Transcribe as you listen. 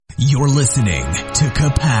You're listening to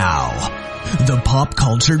Kapow, the pop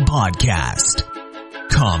culture podcast.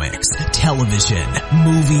 Comics, television,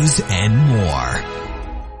 movies, and more.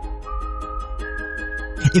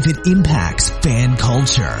 If it impacts fan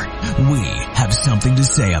culture, we have something to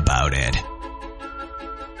say about it.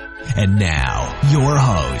 And now, your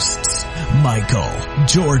hosts, Michael,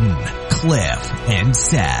 Jordan, Cliff, and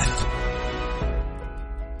Seth.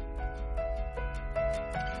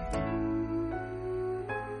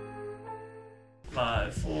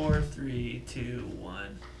 Five, four, three, two,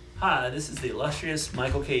 one. Hi, this is the illustrious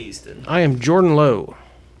Michael K. Easton. I am Jordan Lowe.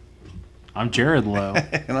 I'm Jared Lowe.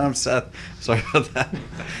 And I'm Seth. Sorry about that.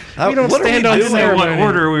 We don't stand on I didn't know what ceremony.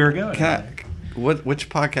 order we were going. Which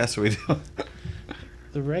podcast are we doing?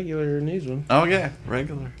 The regular news one. Oh, yeah.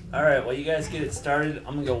 Regular. All right, while you guys get it started,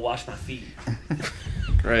 I'm going to go wash my feet.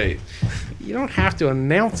 Great. You don't have to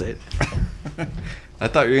announce it. I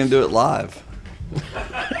thought you were going to do it live.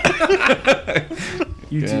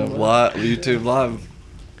 YouTube live.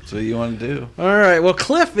 That's what you want to do. All right. Well,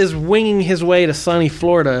 Cliff is winging his way to sunny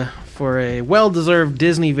Florida for a well-deserved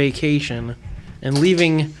Disney vacation and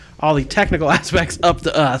leaving all the technical aspects up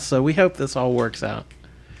to us. So we hope this all works out.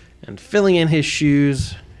 And filling in his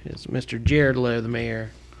shoes is Mr. Jared Lowe, the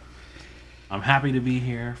mayor. I'm happy to be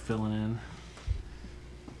here, filling in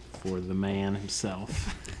for the man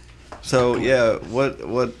himself. So, yeah, what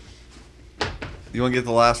you want to get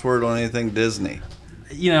the last word on anything Disney?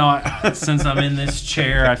 You know, since I'm in this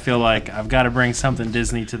chair, I feel like I've got to bring something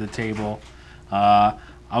Disney to the table. I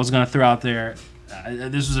was going to throw out there,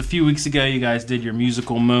 this was a few weeks ago, you guys did your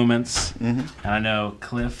musical moments. Mm-hmm. And I know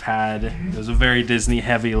Cliff it was a very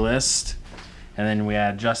Disney-heavy list. And then we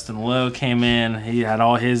had Justin Lowe came in. He had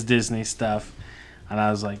all his Disney stuff. And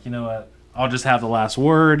I was like, you know what? I'll just have the last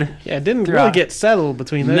word. Yeah, it didn't really get settled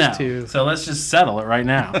between those two. So let's just settle it right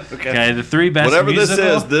now. Okay. The three best Whatever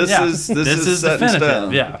musical, this is set in definitive.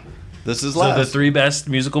 stone. Yeah. This is So last. the three best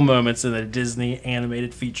musical moments in the Disney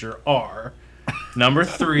animated feature are number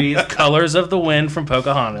 3 is Colors of the Wind from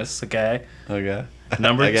Pocahontas, okay? Okay.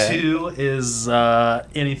 Number Okay. 2 is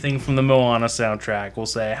anything from the Moana soundtrack. We'll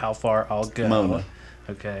say How Far I'll Go. Mona.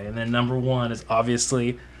 Okay, and then number 1 is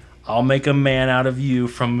obviously I'll Make a Man Out of You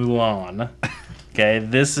from Mulan. Okay,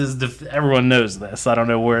 this is everyone knows this. I don't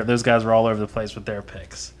know where those guys were all over the place with their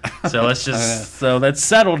picks. So let's so that's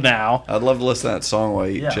settled now. I'd love to listen to that song while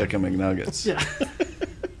you eat Yeah. chicken McNuggets. Yeah.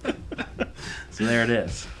 So there it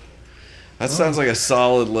is. That sounds like a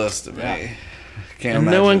solid list to me. Yeah. Can't And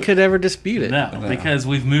imagine. no one could ever dispute it. No, because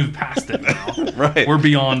we've moved past it now. Right. We're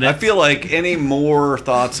beyond it. I feel like any more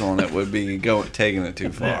thoughts on it would be taking it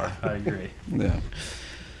too far. Yeah, I agree. Yeah.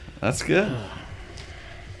 That's good.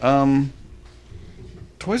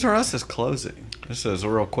 Toys R Us is closing. This is a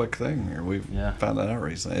real quick thing here. We've found that out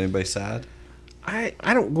recently. Anybody sad? I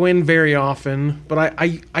don't go in very often, but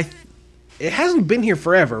I it hasn't been here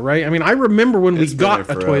forever, right? I mean, I remember when It's we been got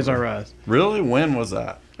here a Toys forever. R Us. Really? When was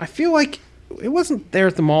that? I feel like it wasn't there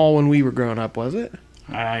at the mall when we were growing up, was it?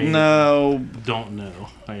 I No. don't know.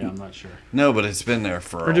 I'm not sure. No, but it's been there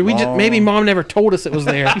for Or did we just maybe Mom never told us it was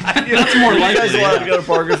there? That's more likely. You guys allowed to go to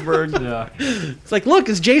Parkersburg? Yeah. It's like, look,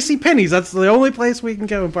 it's J.C. Penney's. That's the only place we can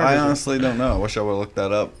go in I Parkersburg. honestly don't know. I wish I would have looked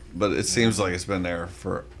that up. But it seems like it's been there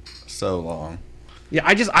for so long. Yeah,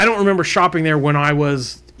 I don't remember shopping there when I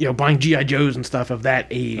was, buying G.I. Joes and stuff of that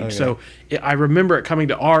age. Okay. So I remember it coming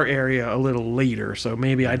to our area a little later. So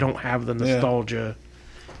maybe I don't have the nostalgia.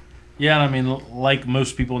 Yeah, I mean, like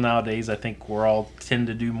most people nowadays, I think we're all tend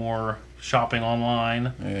to do more shopping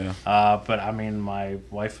online. Yeah. But I mean, my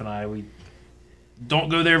wife and I, we don't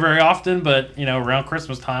go there very often, but around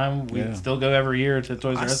Christmas time, we still go every year to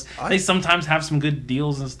Toys R Us. They sometimes have some good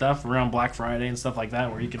deals and stuff around Black Friday and stuff like that,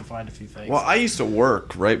 where you can find a few things. Well, I used to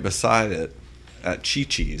work right beside it at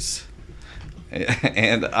Chi-Chi's.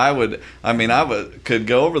 And could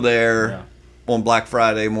go over there on Black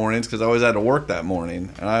Friday mornings because I always had to work that morning.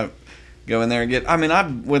 And I go in there and I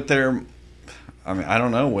went there, I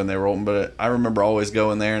don't know when they were open, but I remember always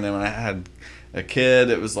going there. And then when I had a kid,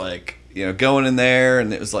 it was like, going in there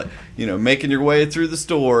and it was like, making your way through the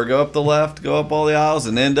store, go up the left, go up all the aisles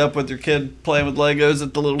and end up with your kid playing with Legos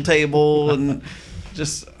at the little table and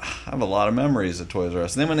just I have a lot of memories of Toys R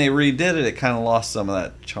Us. And then when they redid it, it kind of lost some of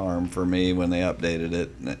that charm for me when they updated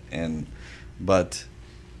it. But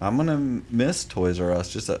I'm going to miss Toys R Us.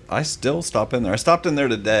 Just I still stop in there. I stopped in there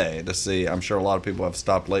today to see. I'm sure a lot of people have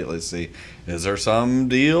stopped lately to see, is there some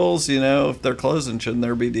deals? If they're closing, shouldn't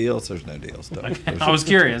there be deals? There's no deals. I was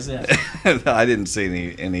curious. Yeah. I didn't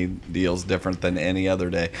see any deals different than any other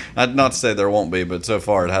day. Not to say there won't be, but so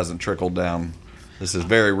far it hasn't trickled down. This is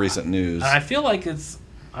very recent news. I feel like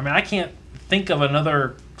I can't think of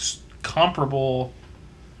another comparable.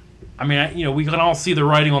 I mean, we can all see the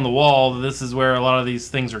writing on the wall that this is where a lot of these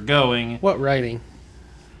things are going. What writing?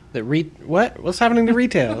 What's happening to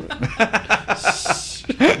retail?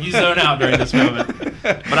 You zone out during this moment.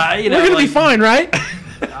 But we're gonna be fine, right?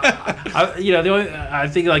 I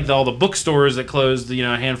think like all the bookstores that closed,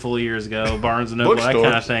 a handful of years ago, Barnes and Noble, that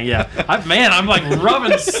kind of thing. Yeah, I'm like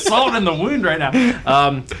rubbing salt in the wound right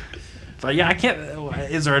now. But yeah, I can't.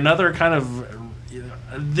 Is there another kind of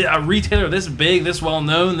a retailer this big, this well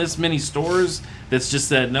known, this many stores that's just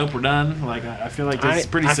said nope, we're done? Like I feel like that's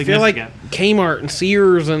pretty significant. I feel like Kmart and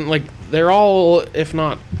Sears and like they're all, if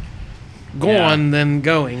not gone, then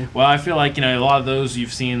going. Well, I feel like a lot of those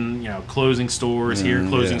you've seen closing stores here,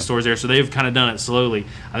 closing stores there, so they've kind of done it slowly.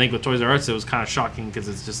 I think with Toys R Us it was kind of shocking because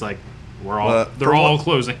it's just like they're all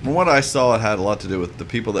closing. From what I saw, it had a lot to do with the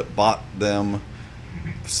people that bought them,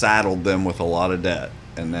 saddled them with a lot of debt,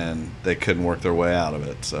 and then they couldn't work their way out of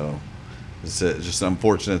it. So it's just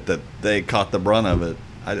unfortunate that they caught the brunt of it.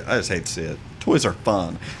 I just hate to see it. Toys are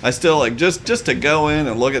fun. I still like just to go in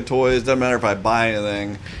and look at toys. Doesn't matter if I buy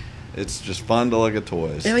anything. It's just fun to look at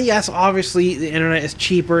toys. And yes, obviously the internet is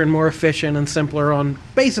cheaper and more efficient and simpler on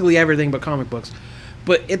basically everything but comic books.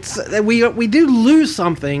 But it's we do lose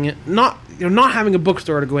something not having a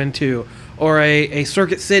bookstore to go into or a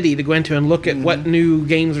Circuit City to go into and look at what new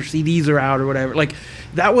games or CDs are out or whatever. Like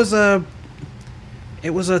that was an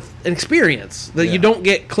experience that you don't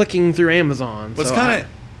get clicking through Amazon. I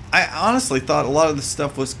honestly thought a lot of this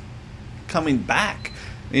stuff was coming back.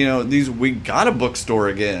 We got a bookstore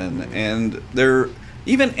again, and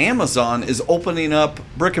even Amazon is opening up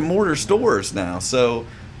brick and mortar stores now. So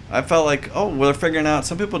I felt like, they're figuring out.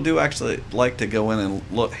 Some people do actually like to go in and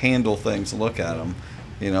handle things and look at them.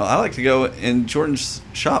 I like to go in Jordan's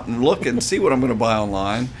shop and look and see what I'm going to buy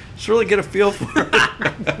online. Just really get a feel for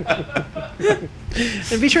it.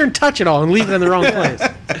 And be sure and touch it all and leave it in the wrong place.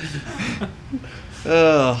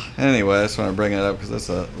 Anyway, I just want to bring it up because that's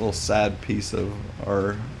a little sad piece of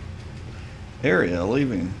our area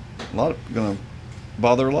leaving. Going to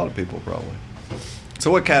bother a lot of people probably.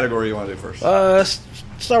 So what category you want to do first?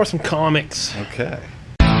 Start with some comics. Okay.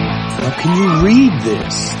 How can you read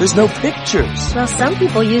this? There's no pictures. Well, some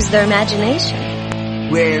people use their imagination.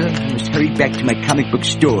 Well, I must hurry back to my comic book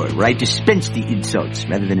store where I dispense the insults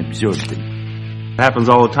rather than absorb them. It happens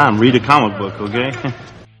all the time. Read a comic book, okay?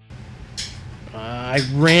 I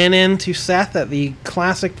ran into Seth at the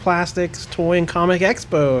Classic Plastics Toy and Comic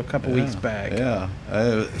Expo a couple weeks back. Yeah,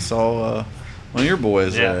 I saw one of your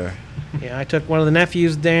boys there. Yeah, I took one of the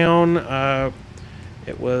nephews down.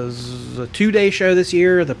 It was a 2-day show this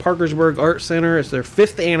year at the Parkersburg Art Center. It's their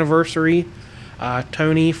 5th anniversary.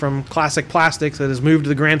 Tony from Classic Plastics that has moved to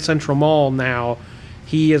the Grand Central Mall now.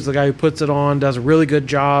 He is the guy who puts it on, does a really good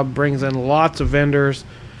job, brings in lots of vendors.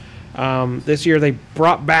 This year they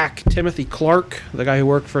brought back Timothy Clark, the guy who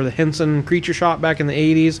worked for the Henson Creature Shop back in the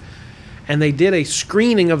 80s, and they did a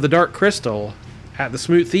screening of The Dark Crystal at the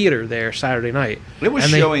Smoot Theater there Saturday night. It was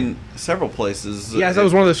showing several places. Yeah, that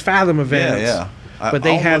was one of those Fathom events. Yeah. But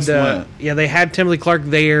they had Timothy Clark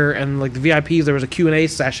there, and like the VIPs, there was a Q&A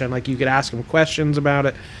session, like you could ask him questions about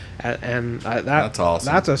it, and that's awesome.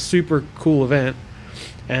 That's a super cool event.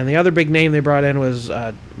 And the other big name they brought in was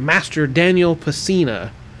Master Daniel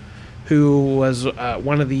Pesina, who was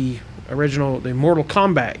one of the Mortal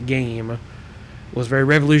Kombat game. Was very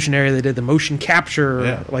revolutionary. They did the motion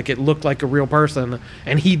capture, like it looked like a real person,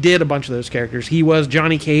 and he did a bunch of those characters. He was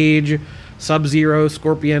Johnny Cage, Sub-Zero,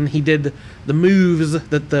 Scorpion. He did the moves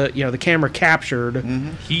that the camera captured. Mm-hmm.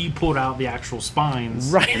 He pulled out the actual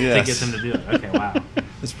spines, to get them to do it. Okay, wow,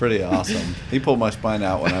 it's pretty awesome. He pulled my spine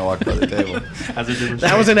out when I walked by the table.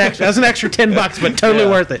 That was an extra $10, but totally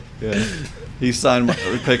worth it. Yeah, he signed my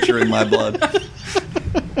picture in my blood.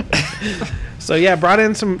 So yeah, brought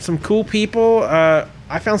in some cool people.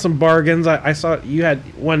 I found some bargains. I saw you had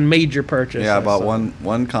one major purchase. Yeah, I bought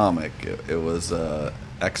one comic. It was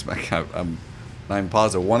X-Men. I'm not even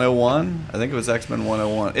positive. 101. I think it was X-Men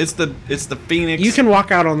 101. It's the Phoenix. You can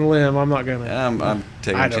walk out on the limb. I'm not gonna. I'm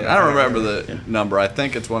taking a chance. I don't remember the number. I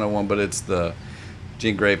think it's 101, but it's the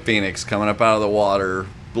Jean Grey Phoenix coming up out of the water,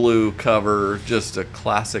 blue cover, just a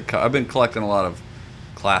classic. I've been collecting a lot of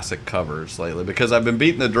classic covers lately because I've been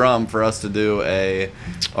beating the drum for us to do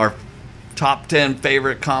our top 10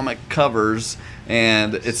 favorite comic covers,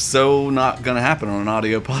 and it's so not going to happen on an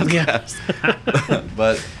audio podcast.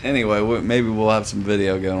 But anyway, maybe we'll have some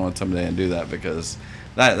video going on someday and do that because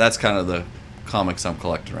that's kind of the comics I'm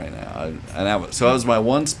collecting right now. So that was my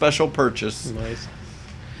one special purchase. Nice.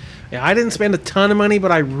 Yeah, I didn't spend a ton of money,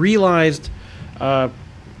 but I realized.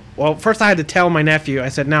 Well, first I had to tell my nephew. I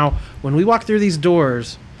said, now, when we walk through these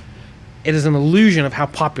doors, it is an illusion of how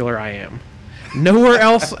popular I am. Nowhere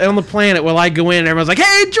else on the planet will I go in and everyone's like,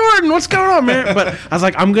 "Hey, Jordan, what's going on, man?" But I was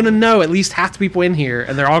like, I'm going to know at least half the people in here,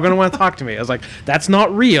 and they're all going to want to talk to me. I was like, that's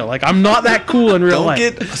not real. Like, I'm not that cool in real life.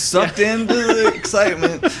 Don't get sucked into the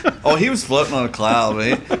excitement. Oh, he was floating on a cloud.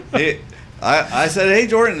 I said, "Hey,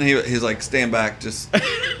 Jordan." He's like, "Stand back. Just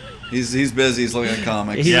he's busy. He's looking at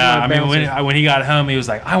comics." Yeah, I mean, when he got home, he was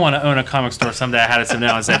like, "I want to own a comic store someday." I had it sit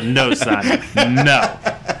down and said, "No, son, no.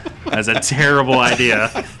 That's a terrible idea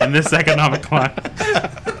in this economic climate."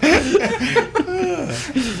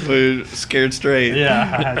 We're scared straight. Yeah,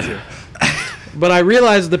 I had to. But I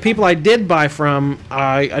realized the people I did buy from,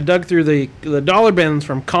 I dug through the dollar bins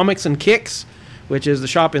from Comics and Kicks, which is the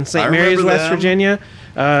shop in St. Mary's, West Virginia.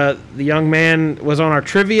 The young man was on our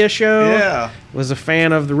trivia show. Yeah, was a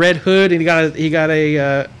fan of the Red Hood, and he got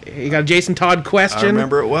a Jason Todd question. I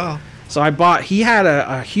remember it well. So I bought. He had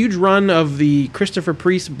a huge run of the Christopher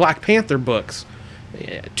Priest Black Panther books,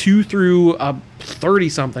 2 through 30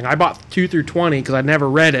 something. I bought 2 through 20 because I'd never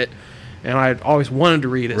read it, and I'd always wanted to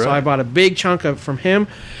read it. Right. So I bought a big chunk of from him,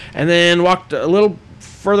 and then walked a little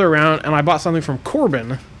further around, and I bought something from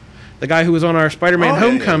Corbin, the guy who was on our Spider-Man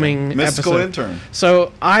Homecoming Mystical episode. Intern.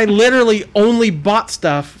 So I literally only bought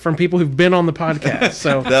stuff from people who've been on the podcast.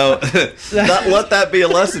 So let that be a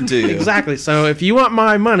lesson to you. Exactly. So if you want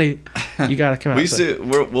my money, you got to come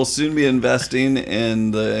out. We'll soon be investing in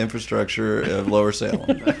the infrastructure of Lower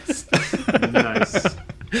Salem. Nice.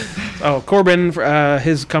 Oh, Corbin,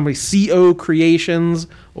 his company CO Creations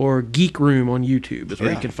or Geek Room on YouTube is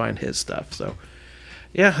where you can find his stuff. So.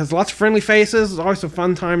 Yeah, there's lots of friendly faces. It's always a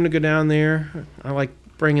fun time to go down there. I like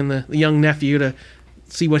bringing the young nephew to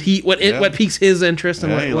see what piques his interest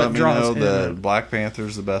and what draws him. Let me know that Black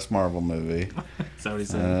Panther's the best Marvel movie. That's what he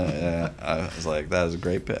said. I was like, that is a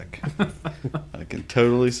great pick. I can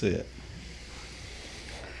totally see it.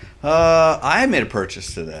 I made a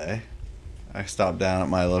purchase today. I stopped down at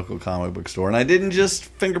my local comic book store, and I didn't just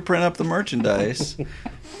fingerprint up the merchandise.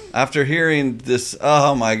 After hearing this,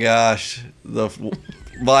 oh my gosh, the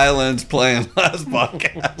violins playing last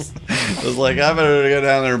podcast, I was like, I better go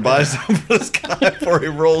down there and buy some for this guy before he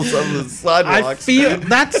rolls on the sidewalks. I feel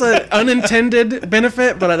that's an unintended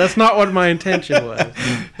benefit, but that's not what my intention was.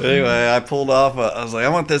 Anyway, I pulled off. I was like, I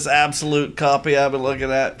want this absolute copy I've been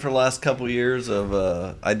looking at for the last couple years of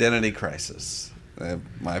Identity Crisis.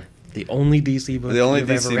 The only DC book. The only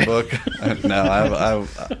DC book. No,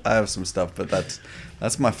 I have some stuff, but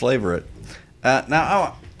that's my favorite.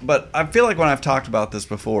 But I feel like when I've talked about this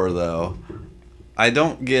before, though, I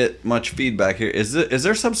don't get much feedback here. Is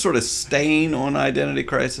there some sort of stain on Identity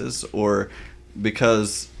Crisis, or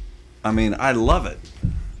because, I mean, I love it.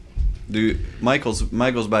 Michael's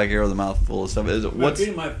back here with a mouthful of stuff. What's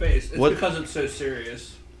beating my face? It's because it's so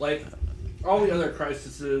serious. Like all the other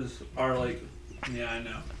crises are like, yeah, I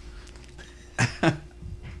know.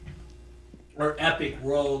 Or epic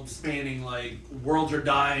world-spanning, like worlds are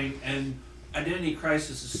dying, and Identity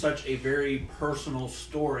Crisis is such a very personal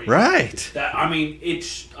story. Right. That I mean,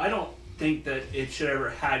 I don't think that it should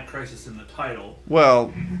ever had crisis in the title.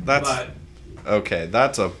 Well, okay.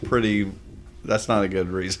 That's not a good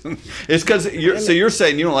reason. It's because you're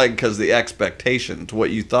saying you don't like it because the expectations,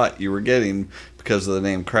 what you thought you were getting because of the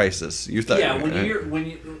name Crisis. You thought. Yeah, when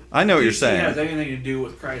you. I know what you're saying. It has anything to do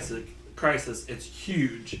with Crisis, it's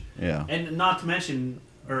huge. Yeah. And not to mention,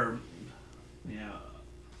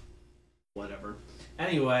 whatever.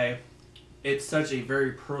 Anyway, it's such a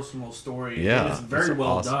very personal story. Yeah. And it's very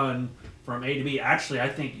well done from A to B. Actually, I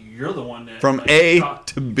think you're the one that... From A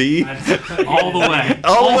to B? All the way.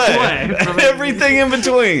 All the way. Everything in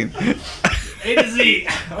between. A to Z.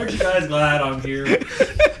 Aren't you guys glad I'm here?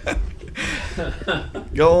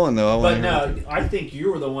 Go on, though. But no, I think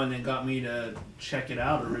you were the one that got me to check it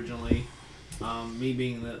out originally. Me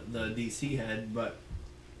being the DC head, but...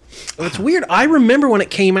 It's weird. I remember when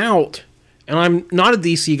it came out, and I'm not a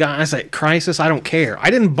DC guy. I said, Crisis, I don't care.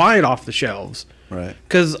 I didn't buy it off the shelves. Right.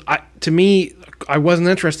 Because, to me, I wasn't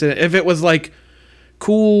interested. If it was like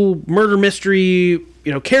cool murder mystery,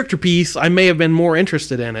 character piece, I may have been more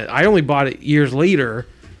interested in it. I only bought it years later.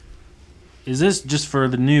 Is this, just for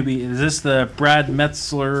the newbie, is this the Brad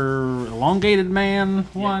Metzler Elongated Man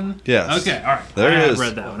one? Yes. Okay, all right. There it is. I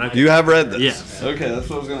have read that one. Okay. You have read this? Yes. Okay, that's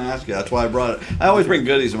what I was going to ask you. That's why I brought it. I always bring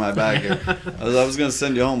goodies in my bag here. I was going to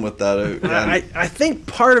send you home with that. I think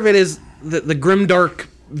part of it is the grimdark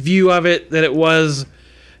view of it, that it was,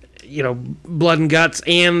 blood and guts,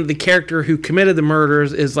 and the character who committed the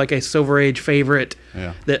murders is like a Silver Age favorite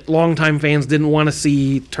that longtime fans didn't want to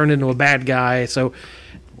see turned into a bad guy. So...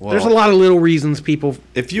 Well, there's a lot of little reasons people.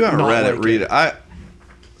 If you haven't read it, read it.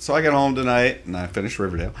 so I got home tonight and I finished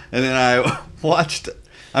Riverdale, and then I watched.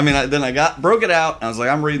 Then I broke it out. And I was like,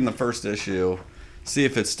 I'm reading the first issue, see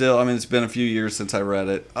if it's still. I mean, it's been a few years since I read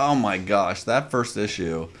it. Oh my gosh, that first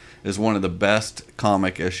issue is one of the best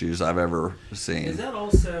comic issues I've ever seen. Is that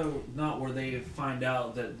also not where they find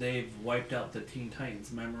out that they've wiped out the Teen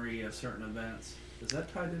Titans' memory of certain events? Is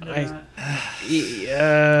that tied into that?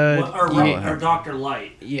 Or Dr.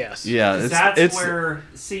 Light? Yes. Yeah, that's where.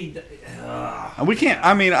 We can't.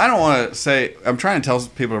 I mean, I don't want to say. I'm trying to tell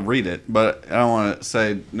people to read it, but I don't want to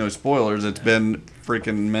say no spoilers. It's been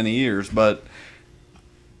freaking many years, but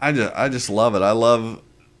I just love it. I love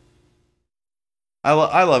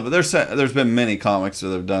it. There's been many comics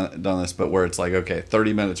that have done this, but where it's like, okay,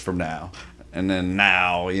 30 minutes from now, and then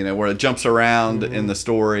now, where it jumps around in the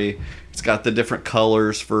story. It's got the different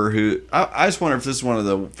colors for who. I just wonder if this is one of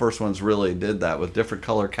the first ones really did that with different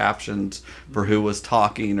color captions for who was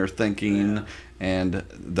talking or thinking. Yeah. And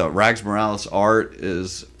the Rags Morales art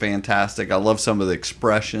is fantastic. I love some of the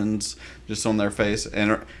expressions just on their face,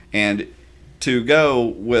 and to go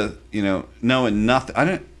with knowing nothing.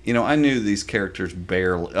 I knew these characters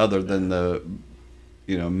barely, other than the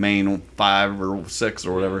main 5 or 6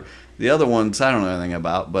 or whatever. The other ones I don't know anything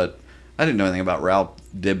about, but I didn't know anything about Ralph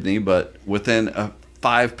Dibny. But within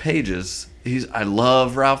 5 pages, I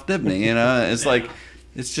love Ralph Dibny. It's like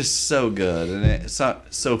it's just so good, and it's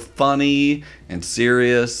so funny and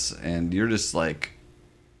serious, and you're just like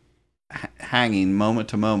hanging moment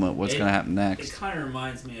to moment what's going to happen next. It kind of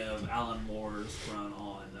reminds me of Alan Moore's run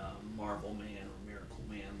on Marvel Man or Miracle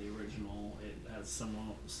Man, the original. It has some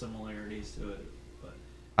similarities to it. But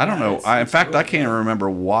I don't know. In fact, I can't remember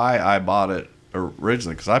why I bought it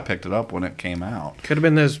originally, because I picked it up when it came out. Could have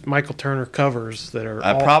been those Michael Turner covers that are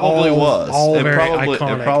It probably was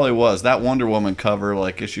iconic. It probably was. That Wonder Woman cover,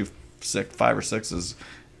 like issue 5 or 6, is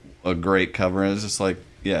a great cover. And it's just like,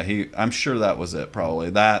 yeah, I'm sure that was it, probably.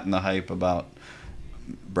 That and the hype about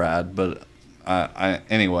Brad. But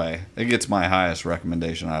anyway, it gets my highest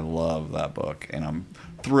recommendation. I love that book, and I'm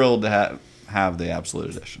thrilled to have the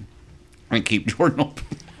Absolute Edition and keep Jordan open.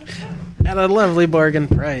 At a lovely bargain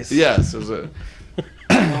price. Yes, it was a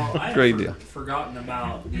great deal. Forgotten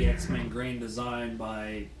about the X-Men Grand Design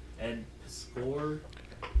by Ed Piskor.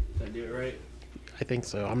 Did I do it right? I think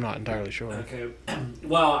so. I'm not entirely sure. Okay.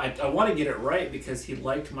 Well, I want to get it right because he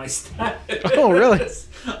liked my status. Oh, really?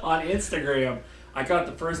 On Instagram. I got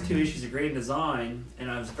the first 2 issues of Grand Design, and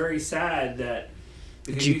I was very sad that...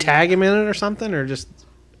 Did you tag him in it or something, or just...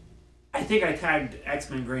 I think I tagged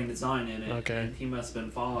X-Men Grand Design in it. Okay. And he must have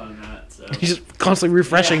been following that. So. He's just constantly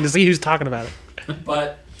refreshing to see who's talking about it.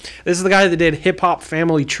 But... This is the guy that did Hip Hop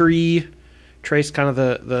Family Tree, traced kind of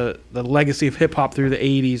the legacy of hip hop through the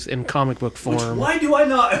 80s in comic book form. Why do I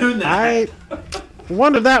not own that? I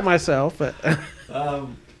wondered that myself, but...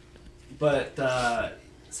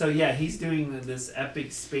 So yeah, he's doing this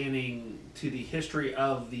epic spanning to the history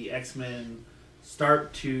of the X-Men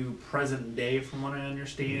start to present day, from what I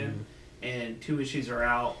understand. Mm-hmm. And 2 issues are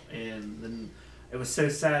out, and then it was so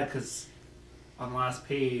sad because on the last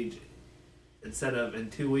page, instead of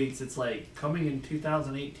in 2 weeks, it's like coming in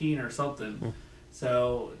 2018 or something. Mm.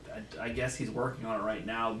 So I guess he's working on it right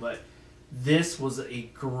now, but this was a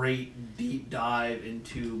great deep dive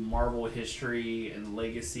into Marvel history and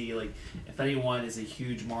legacy. Like, if anyone is a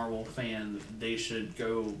huge Marvel fan, they should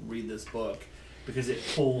go read this book because it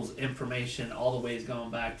pulls information all the ways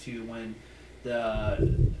going back to when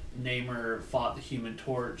the Namor fought the Human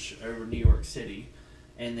Torch over New York City,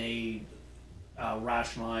 and they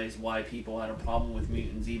rationalized why people had a problem with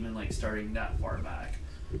mutants, even like starting that far back.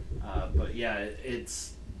 But yeah,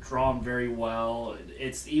 it's drawn very well.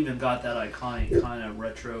 It's even got that iconic kind of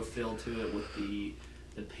retro feel to it with the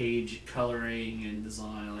page coloring and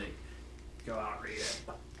design. Like, go out and read it.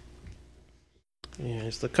 Yeah,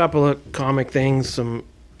 just a couple of comic things. Some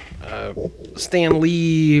Stan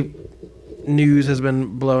Lee news has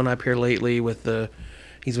been blowing up here lately with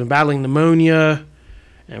he's been battling pneumonia,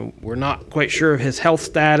 and we're not quite sure of his health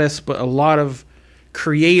status, but a lot of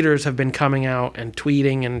creators have been coming out and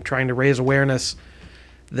tweeting and trying to raise awareness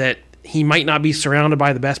that he might not be surrounded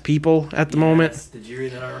by the best people at the moment. Did you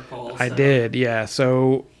read that article? I did, yeah.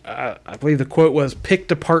 So I believe the quote was,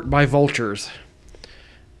 "picked apart by vultures."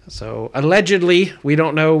 So allegedly, we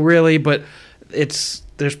don't know really, but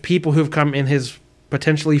there's people who've come in his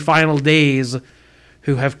potentially final days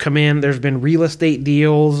who have come in. There's been real estate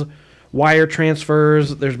deals, wire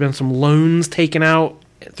transfers. There's been some loans taken out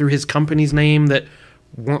through his company's name that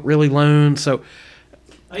weren't really loans. So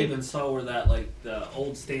I even saw where that, like, the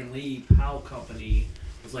old Stan Lee PAL company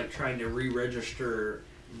was like trying to re-register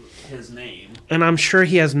his name. And I'm sure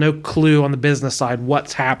he has no clue on the business side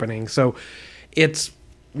what's happening. So it's,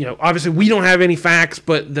 obviously we don't have any facts,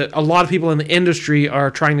 but a lot of people in the industry are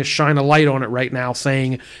trying to shine a light on it right now,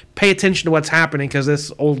 saying, pay attention to what's happening because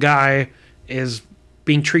this old guy is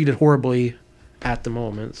being treated horribly at the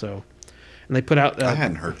moment. So, and they put out... I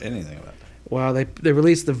hadn't heard anything about that. Well, they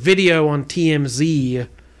released the video on TMZ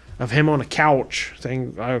of him on a couch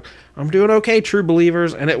saying, I'm doing okay, true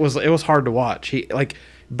believers. And it was hard to watch. He,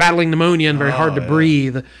 battling pneumonia and very hard to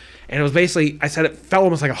breathe. And it was basically, I said it felt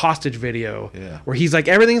almost like a hostage video where he's like,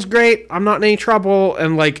 everything's great, I'm not in any trouble.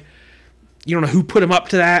 And you don't know who put him up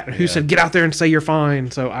to that and who said, get out there and say you're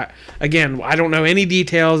fine. So I don't know any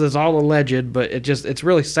details. It's all alleged, but it's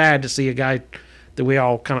really sad to see a guy that we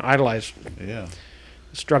all kind of idolize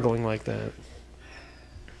struggling like that.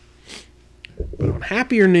 But on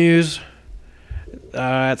happier news,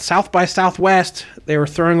 at South by Southwest, they were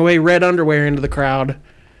throwing away red underwear into the crowd.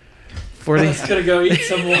 I was going to go eat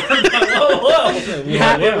some more. Whoa.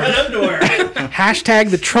 Red underwear.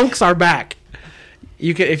 Hashtag the trunks are back.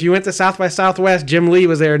 If you went to South by Southwest, Jim Lee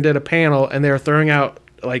was there and did a panel, and they were throwing out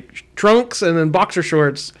trunks and then boxer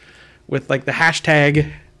shorts with the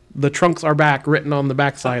hashtag the trunks are back written on the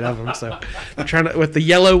backside of them. So they're with the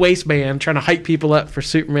yellow waistband, trying to hype people up for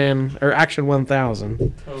Superman or Action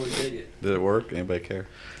 1000. Totally dig it. Did it work? Anybody care?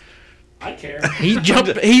 I care. He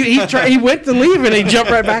jumped. He went to leave and he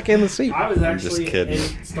jumped right back in the seat. I was actually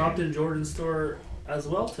stopped in Jordan's store as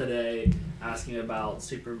well today, asking about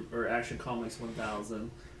Action Comics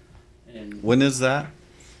 1000. And when is that?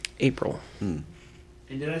 April. And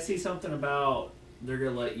did I see something about they're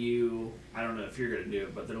gonna let you? I don't know if you're gonna do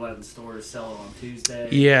it, but they're letting stores sell it on Tuesday.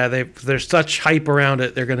 Yeah, there's such hype around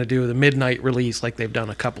it. They're gonna do the midnight release like they've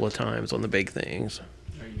done a couple of times on the big things.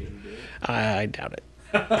 Are you gonna do it? I doubt it.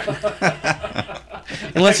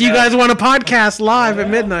 Unless you guys want a podcast live at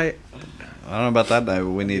midnight. I don't know about that night,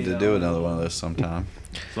 but we need to do another one of those sometime.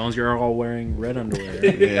 As long as you're all wearing red underwear.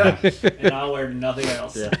 Yeah. And I'll wear nothing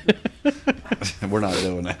else. Yeah. We're not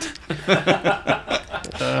doing it.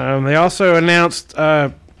 They also announced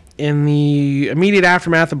in the immediate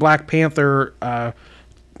aftermath of Black Panther,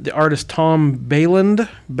 the artist Tom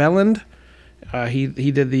Belland,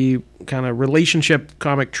 he did the kind of relationship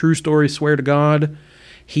comic True Story, Swear to God.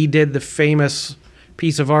 He did the famous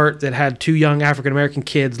piece of art that had two young African-American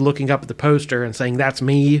kids looking up at the poster and saying, "That's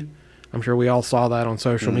me." I'm sure we all saw that on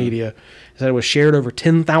social media. He said it was shared over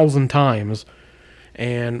 10,000 times.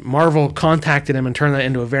 And Marvel contacted him and turned that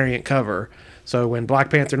into a variant cover. So when Black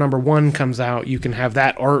Panther #1 comes out, you can have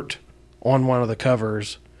that art on one of the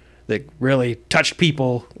covers that really touched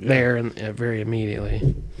people there and very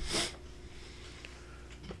immediately.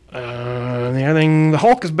 The other thing, the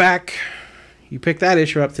Hulk is back. You picked that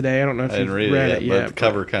issue up today. I don't know if you've read it yet. But the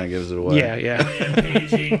cover kind of gives it away.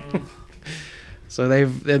 Yeah. So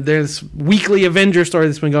there's weekly Avenger story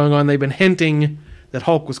that's been going on. They've been hinting that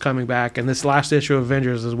Hulk was coming back, and this last issue of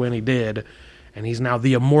Avengers is when he did, and he's now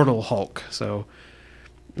the Immortal Hulk. So,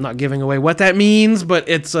 not giving away what that means, but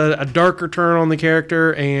it's a darker turn on the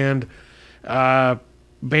character, and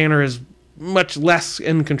Banner is much less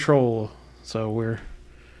in control. So we're...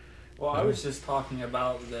 Well, I was just talking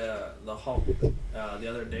about the Hulk the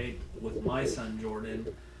other day with my son Jordan,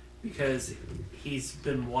 because he's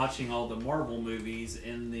been watching all the Marvel movies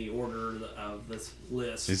in the order of this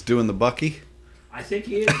list. He's doing the Bucky? I think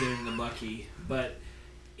he is doing the Bucky, but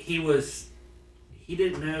he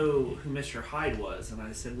didn't know who Mr. Hyde was, and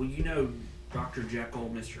I said, well, you know Dr.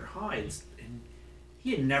 Jekyll, Mr. Hyde, and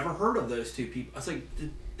he had never heard of those two people. I was like,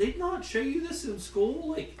 did they not show you this in school?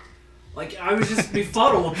 Like I was just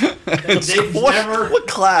befuddled. What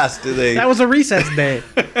class do they... That was a recess day.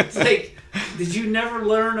 It's like, did you never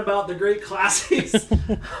learn about the great classics?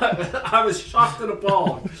 I was shocked and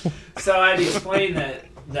appalled. So I had to explain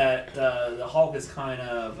that the Hulk is kind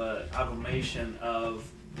of an amalgamation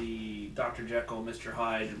of the Dr. Jekyll, Mr.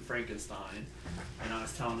 Hyde, and Frankenstein. And I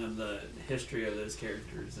was telling him the history of those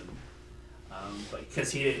characters, and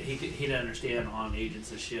because he didn't understand on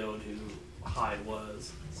Agents of S.H.I.E.L.D. who Hyde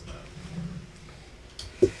was.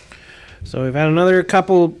 So we've had another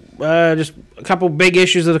couple, just a couple big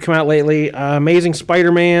issues that have come out lately. Amazing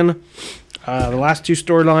Spider-Man, the last two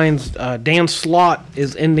storylines. Dan Slott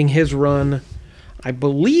is ending his run. I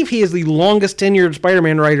believe he is the longest tenured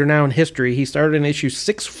Spider-Man writer now in history. He started in issue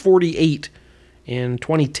 648 in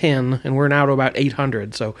 2010, and we're now to about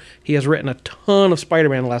 800. So he has written a ton of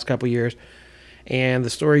Spider-Man the last couple of years. And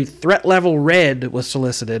the story Threat Level Red was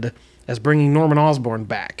solicited as bringing Norman Osborn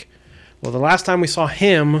back. Well, the last time we saw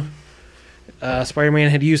him,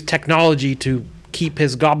 Spider-Man had used technology to keep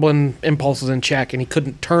his goblin impulses in check, and he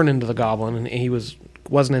couldn't turn into the goblin, and he was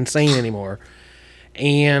wasn't insane anymore.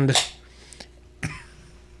 And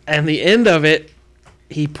at the end of it,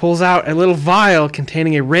 he pulls out a little vial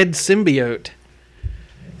containing a red symbiote.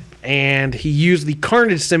 And he used the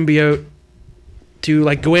Carnage symbiote to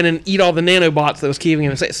like go in and eat all the nanobots that was keeping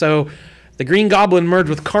him safe. So the Green Goblin merged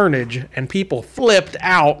with Carnage, and people flipped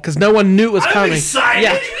out because no one knew it was coming. I'm excited.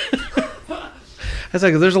 Yeah. It's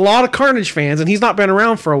like there's a lot of Carnage fans, and he's not been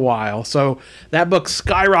around for a while. So that book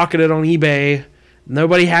skyrocketed on eBay.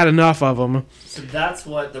 Nobody had enough of them. So that's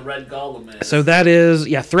what the Red Goblin is. So that is,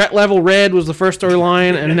 Threat Level Red was the first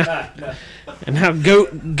storyline, and now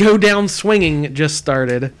Go Down Swinging just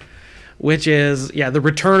started, which is the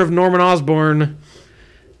return of Norman Osborn,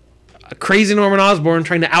 a crazy Norman Osborn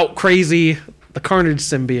trying to out crazy the Carnage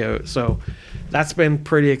symbiote. So that's been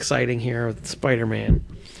pretty exciting here with Spider-Man.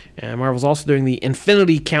 And Marvel's also doing the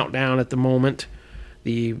Infinity Countdown at the moment.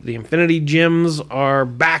 The Infinity Gems are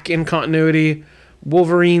back in continuity.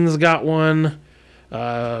 Wolverine's got one.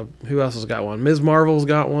 Who else has got one? Ms. Marvel's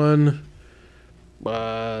got one.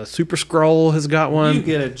 Super Skrull has got one. You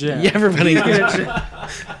get a gem. Yeah, everybody gets a gem.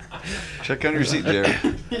 Check under your seat, Jared.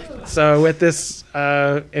 So with this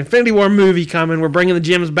Infinity War movie coming, we're bringing the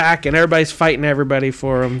gems back, and everybody's fighting everybody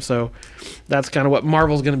for them. So that's kind of what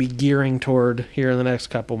Marvel's going to be gearing toward here in the next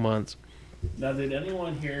couple months. Now, did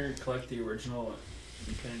anyone here collect the original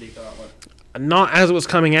Infinity Gauntlet? Not as it was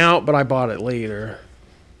coming out, but I bought it later.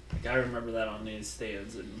 I remember that on these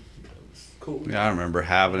stands, and it was cool. Yeah, I remember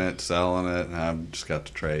having it, selling it, and I've just got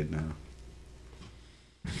to trade now.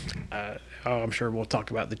 I'm sure we'll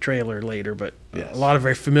talk about the trailer later, but yes. A lot of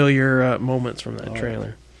very familiar moments from that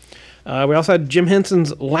trailer. We also had Jim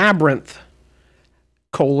Henson's Labyrinth,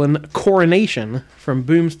 Coronation from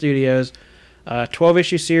Boom Studios.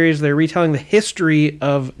 12-issue series. They're retelling the history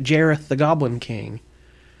of Jareth the Goblin King.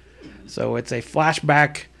 So it's a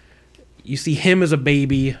flashback. You see him as a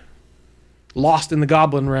baby, lost in the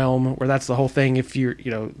Goblin realm, where that's the whole thing. If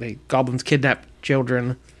the goblins kidnap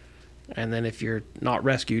children, and then if you're not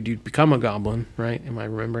rescued, you become a goblin, right? Am I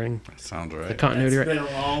remembering? That sounds right. The continuity, It's right? been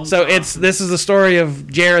a long So time. this is the story of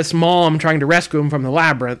Jareth's mom trying to rescue him from the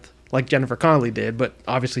labyrinth, like Jennifer Connelly did, but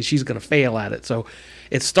obviously she's going to fail at it. So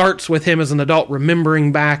it starts with him as an adult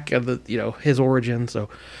remembering back of his origin. So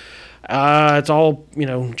it's all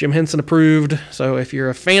Jim Henson approved. So if you're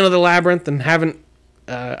a fan of the Labyrinth and haven't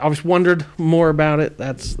always wondered more about it,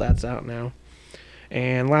 that's out now.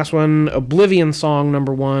 And last one, Oblivion Song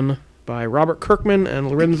 #1 by Robert Kirkman and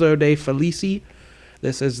Lorenzo De Felici.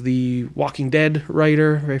 This is the Walking Dead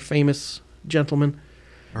writer, very famous gentleman.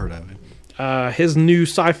 Heard of it. His new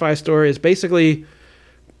sci-fi story is basically,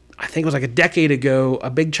 I think it was like a decade ago, a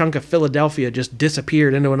big chunk of Philadelphia just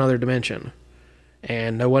disappeared into another dimension.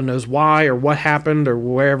 And no one knows why or what happened or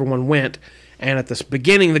where everyone went. And at this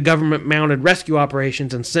beginning, the government mounted rescue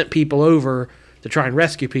operations and sent people over to try and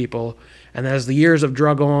rescue people. And as the years have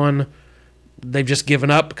drug on, they've just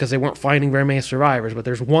given up because they weren't finding very many survivors. But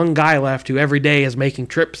there's one guy left who every day is making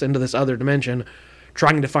trips into this other dimension,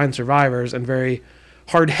 trying to find survivors and very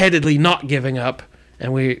hard-headedly not giving up.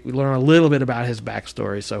 And we learn a little bit about his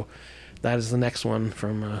backstory. So that is the next one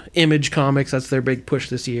from Image Comics. That's their big push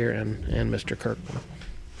this year, and Mr. Kirkman.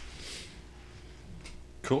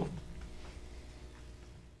 Cool.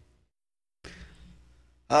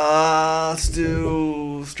 Let's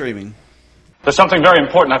do streaming. There's something very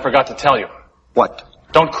important I forgot to tell you. What?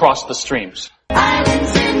 Don't cross the streams.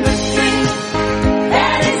 Islands in the stream,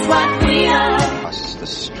 that is what we are. Cross the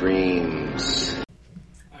streams.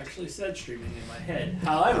 I actually said streaming in my head.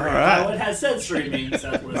 However, if right. no one has said streaming,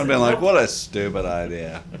 so that's what I've been like, what a stupid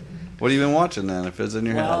idea. What have you been watching then, if it's in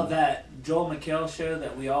your Well, head? that Joel McHale show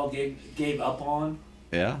that we all gave up on,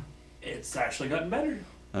 Yeah? it's actually gotten better.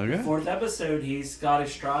 Okay. Fourth episode, he's got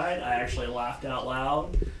his stride. I actually laughed out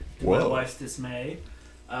loud to my Whoa. wife's dismay.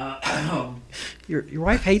 Your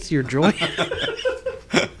wife hates your joy.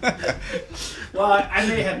 Well, I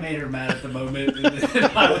may have made her mad at the moment, and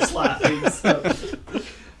I was laughing. So.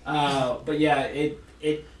 But yeah,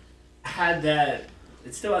 it had that.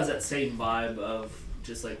 It still has that same vibe of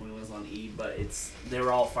just like when it was on E, but they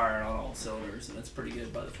were all firing on all cylinders, and it's pretty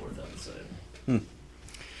good by the fourth episode.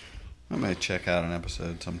 I may check out an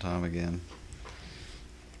episode sometime again.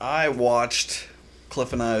 I watched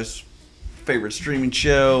Cliff and I's favorite streaming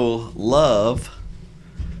show, Love.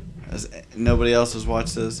 As nobody else has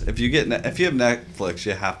watched this. If you have Netflix,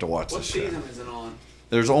 you have to watch What this show. season is it on?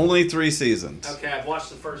 There's only 3 seasons. Okay, I've watched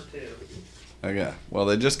the first 2. Okay. Well,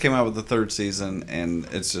 they just came out with the 3rd season, and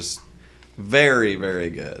it's just very, very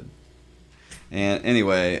good. And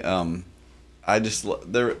anyway,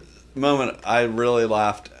 moment I really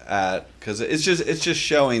laughed at, because it's just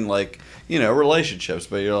showing, like, you know, relationships,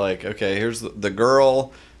 but you're like, okay, here's the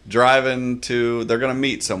girl driving they're going to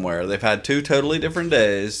meet somewhere. They've had 2 totally different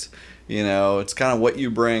days. You know, it's kind of what you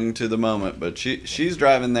bring to the moment, but she's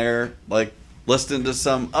driving there, like, listening to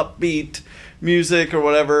some upbeat music or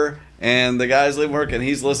whatever, and the guy's leaving work and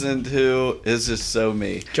he's listening to, it's just so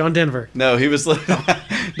me. John Denver. No, he's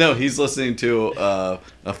listening to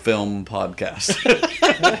a film podcast.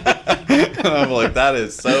 I'm like, that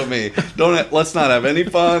is so me. Let's not have any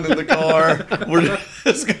fun in the car. We're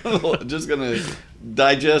just gonna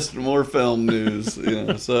digest more film news. You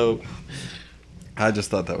know, so I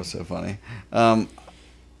just thought that was so funny.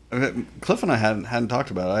 Cliff and I hadn't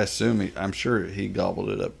talked about it. I'm sure he gobbled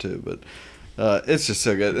it up too, but it's just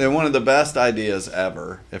so good. And one of the best ideas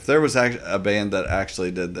ever. If there was a band that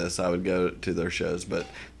actually did this, I would go to their shows. But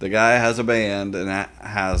the guy has a band and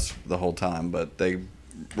has the whole time, but they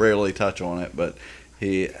rarely touch on it. But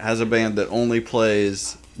he has a band that only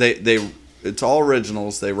plays. It's all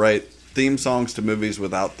originals. They write theme songs to movies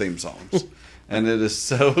without theme songs, and it is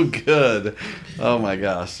so good. Oh my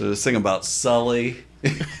gosh! So sing about Sully.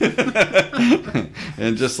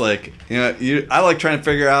 And just like, you know, I like trying to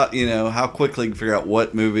figure out, you know, how quickly you can figure out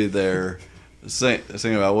what movie they're singing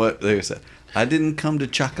about. What they said, I didn't come to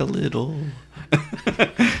chuck a little,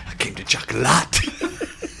 I came to chuck a lot.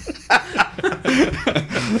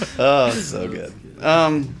 Oh, so good.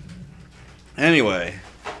 Anyway,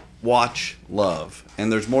 watch Love,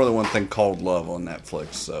 and there's more than one thing called Love on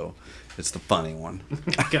Netflix, so it's the funny one.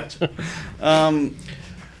 Gotcha.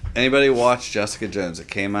 Anybody watch Jessica Jones? It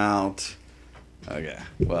came out. Okay.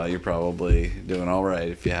 Well, you're probably doing all right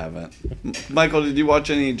if you haven't. Michael, did you watch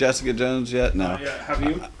any Jessica Jones yet? No. Yeah, have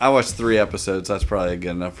you? I watched 3 episodes. That's probably good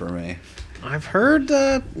enough for me. I've heard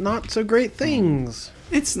not so great things.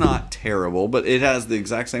 It's not terrible, but it has the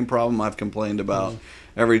exact same problem I've complained about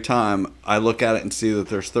every time. I look at it and see that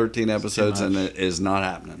there's 13 episodes and it is not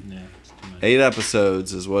happening. Yeah, 8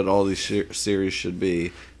 episodes is what all these series should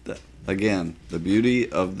be. Again, the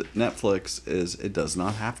beauty of Netflix is it does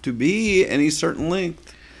not have to be any certain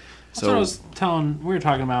length. That's what I was telling. We were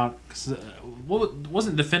talking about.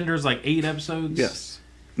 Wasn't Defenders like 8 episodes? Yes.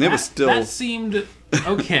 And it was still. That seemed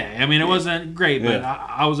okay. I mean, it wasn't great, but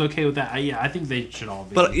I was okay with that. I think they should all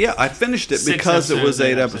be. But yeah, I finished it because it was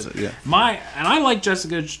 8 episodes. Yeah. And I like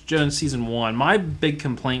Jessica Jones season 1. My big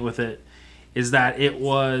complaint with it is that it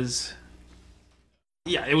was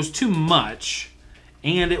too much.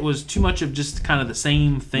 And it was too much of just kind of the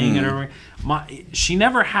same thing and everything. She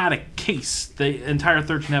never had a case the entire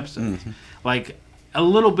 13 episodes. Mm-hmm. Like a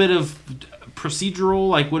little bit of procedural,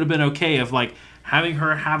 like would have been okay of like having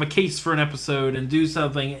her have a case for an episode and do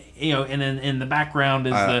something, you know, and then in the background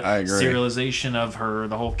is the serialization of her,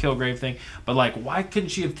 the whole Kilgrave thing. But like, why couldn't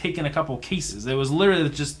she have taken a couple cases? It was literally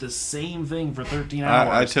just the same thing for 13 hours.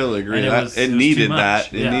 I totally agree. It needed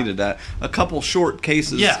that. It needed that. A couple short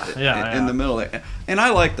cases in the middle. And I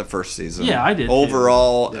liked the first season. Yeah, I did.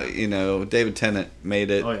 Overall, you know, David Tennant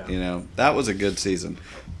made it. You know, that was a good season.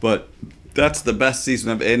 But that's the best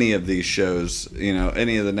season of any of these shows, you know,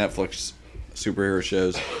 any of the Netflix superhero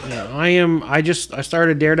shows. Yeah, I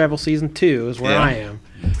started Daredevil season 2 is where I am.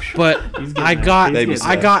 But I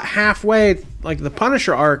got halfway, like the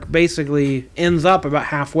Punisher arc basically ends up about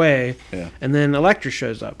halfway and then Elektra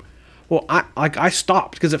shows up. Well, I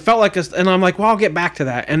stopped because it felt like and I'm like, well, I'll get back to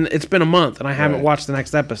that. And it's been a month and I haven't watched the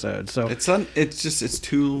next episode. So it's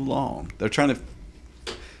too long. They're trying to.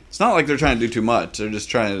 It's not like they're trying to do too much. They're just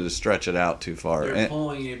trying to stretch it out too far. They're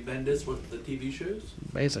pulling a Bendis with the TV shows,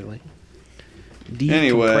 basically.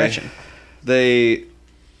 Anyway,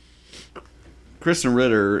 Kristen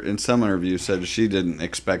Ritter in some interview said she didn't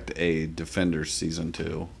expect a Defenders season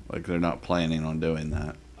 2. Like they're not planning on doing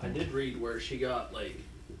that. I did read where she got like,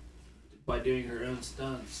 by doing her own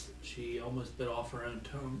stunts, she almost bit off her own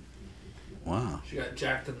tongue. Wow. She got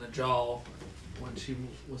jacked in the jaw when she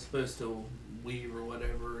was supposed to weave or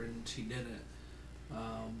whatever, and she didn't.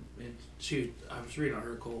 I was reading an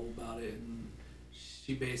article about it, and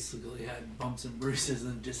she basically had bumps and bruises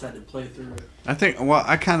and just had to play through it. I think. Well,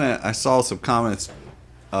 I saw some comments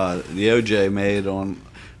the OJ made on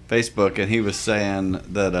Facebook, and he was saying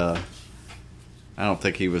that I don't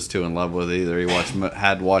think he was too in love with it either. He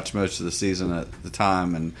had watched most of the season at the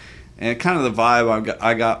time, and kind of the vibe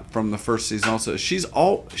I got from the first season. Also,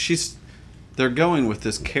 they're going with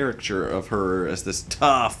this caricature of her as this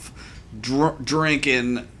tough,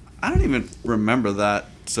 drinking. I don't even remember that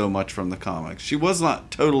so much from the comics. She was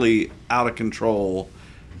not totally out of control,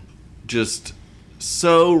 just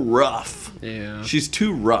so rough. Yeah. She's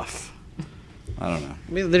too rough. I don't know.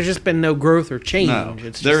 I mean, there's just been no growth or change. No,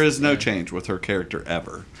 It's there just, is no change with her character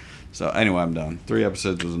ever. So anyway, I'm done. 3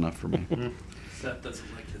 episodes was enough for me. Seth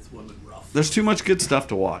doesn't like his women rough. There's too much good stuff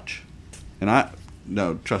to watch. And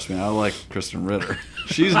no, trust me, I like Kristen Ritter.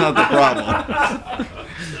 She's not the problem.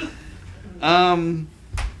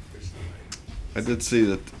 I did see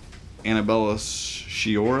that Annabella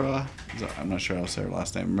Sciorra, I'm not sure how to say her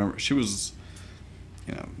last name. Remember, she was,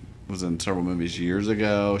 was in several movies years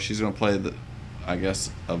ago. She's going to play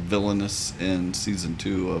a villainess in season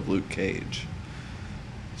 2 of Luke Cage.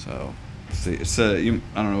 So, I don't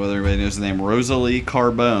know whether everybody knows the name Rosalie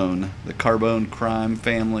Carbone. The Carbone crime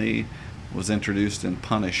family was introduced in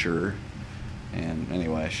Punisher. And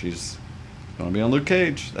anyway, she's going to be on Luke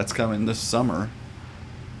Cage. That's coming this summer.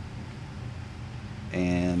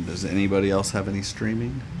 And does anybody else have any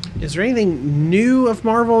streaming? Is there anything new of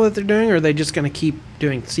Marvel that they're doing, or are they just going to keep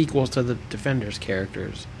doing sequels to the Defenders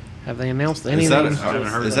characters? Have they announced anything?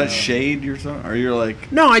 Is that shade you're talking? Or you're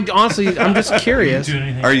like... No, I'm just curious.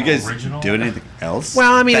 Are you guys doing anything else?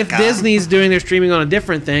 Well, I mean, if Disney's doing their streaming on a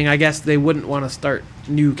different thing, I guess they wouldn't want to start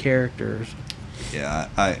new characters. Yeah,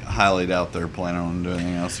 I highly doubt they're planning on doing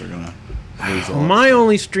anything else. They're going to lose all My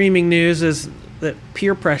only streaming news is that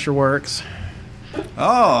Peer Pressure works.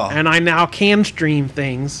 Oh. And I now can stream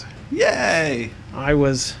things. Yay. I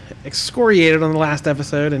was excoriated on the last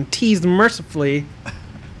episode and teased mercilessly.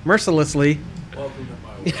 Welcome to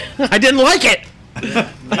my world. I didn't like it. Me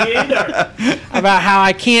either. About how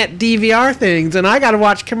I can't DVR things, and I got to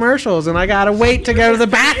watch commercials, and I got to wait to go to the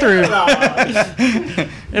bathroom.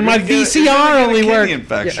 And my VCR only works.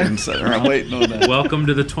 Infection, so I'm waiting on that. Welcome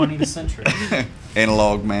to the 20th century.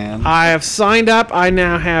 Analog man. I have signed up. I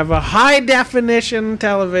now have a high-definition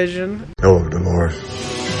television. Oh, Dolores.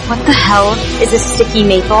 What the hell is a sticky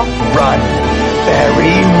maple? Run,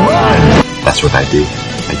 Barry, run! That's what I do.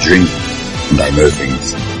 I dream, and I know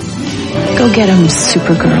things. Go get him,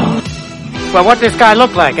 Supergirl. Well, what does this guy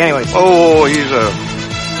look like, anyway? Oh, he's a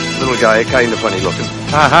little guy, kind of funny looking.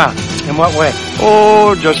 Uh-huh. In what way?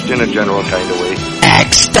 Oh, just in a general kind of way.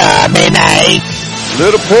 Exterminate!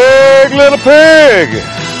 Little pig,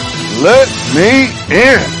 let me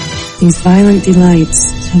in. These violent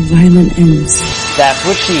delights have violent ends. That's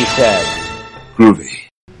what she said. Groovy.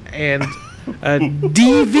 And a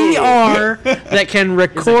DVR that can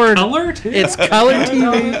record. It's color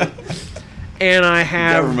TV. And I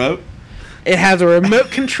have. Remote? It has a remote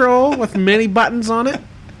control with many buttons on it.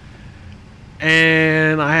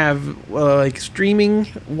 And I have streaming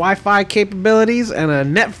Wi-Fi capabilities and a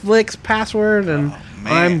Netflix password, and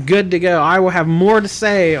I'm good to go. I will have more to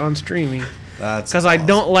say on streaming. That's because awesome. I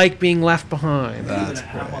don't like being left behind. That's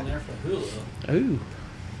great. On there for Hulu. Ooh.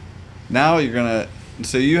 Now you're gonna.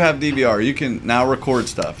 So you have DVR. You can now record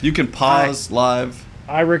stuff. You can pause live.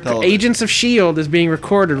 Agents of S.H.I.E.L.D. is being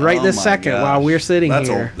recorded right this second while we're sitting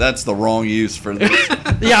here. That's the wrong use for this.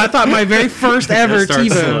 Yeah, I thought my very first ever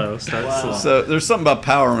TiVo. So there's something about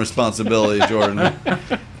power and responsibility, Jordan.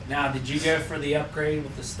 Now, did you go for the upgrade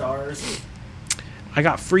with the stars? I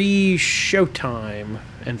got free Showtime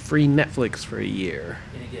and free Netflix for a year.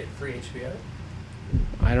 Did you get free HBO?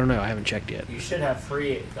 I don't know. I haven't checked yet. You should have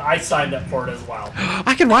free. I signed up for it as well.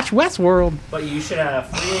 I can watch Westworld. But you should have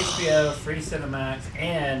free HBO, free Cinemax,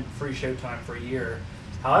 and free Showtime for a year.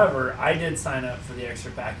 However, I did sign up for the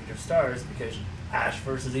extra package of stars because Ash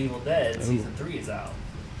vs. Evil Dead Season 3 is out.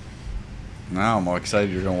 Now I'm all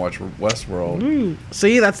excited you're going to watch Westworld. Ooh.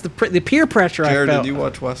 See, that's the peer pressure Jared, I felt. did you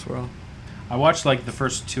watch Westworld? I watched the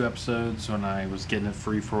first 2 episodes when I was getting it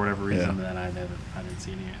free for whatever reason, and then I didn't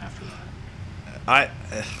see any after that.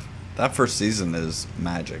 That first season is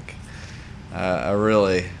magic.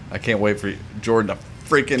 I can't wait for Jordan to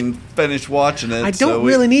freaking finish watching it. I don't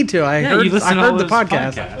really need to. I heard the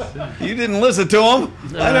podcast. You didn't listen to him.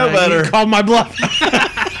 I know better. You called my bluff.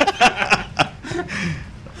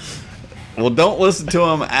 Well, don't listen to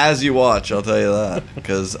him as you watch. I'll tell you that,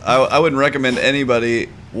 because I wouldn't recommend anybody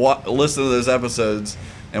listen to those episodes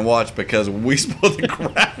and watch because we spoiled the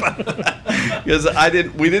crap out of that. Because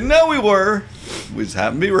we didn't know we were. We just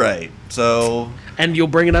happened to be right. So. And you'll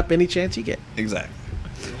bring it up any chance you get. Exactly.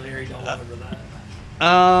 Larry, don't love it for that.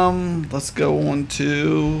 Let's go on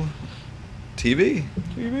to TV.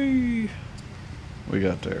 We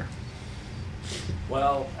got there.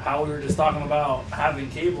 Well, how we were just talking about having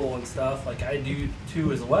cable and stuff, like I do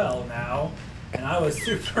too as well now. And I was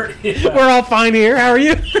super. We're all fine here. How are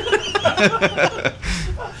you?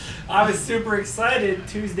 I was super excited.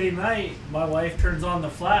 Tuesday night, my wife turns on The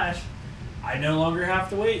Flash. I no longer have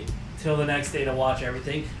to wait till the next day to watch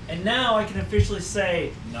everything. And now I can officially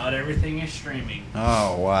say not everything is streaming.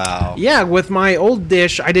 Oh, wow. Yeah, with my old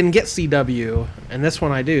dish, I didn't get CW, and this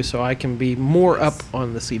one I do, so I can be more up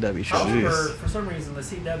on the CW show. However, for some reason, the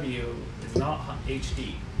CW is not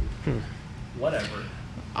HD. Whatever.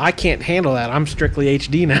 I can't handle that. I'm strictly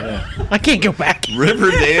HD now. Yeah. I can't go back.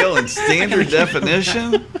 Riverdale in standard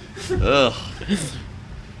definition? Ugh.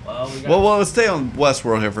 Well, let's stay on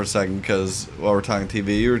Westworld here for a second, because while we're talking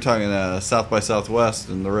TV, you were talking South by Southwest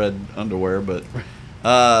and the red underwear, but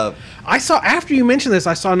I saw, after you mentioned this,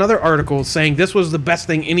 I saw another article saying this was the best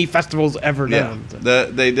thing any festival's ever done.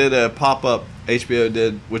 They did a pop-up, HBO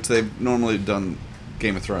did, which they've normally done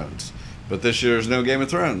Game of Thrones, but this year there's no Game of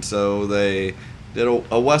Thrones, so they did a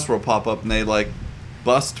Westworld pop-up, and they like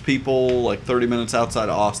bust people like 30 minutes outside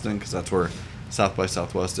of Austin, because that's where South by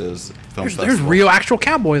Southwest is. There's real actual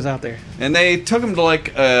cowboys out there. And they took them to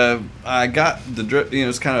like, I got the drip,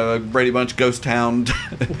 it's kind of a Brady Bunch ghost town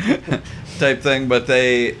type thing, but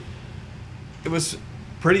it was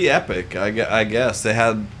pretty epic, I guess. They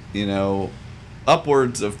had,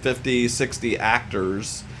 upwards of 50, 60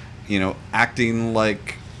 actors, acting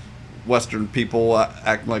like Western people,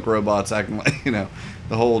 acting like robots, acting like,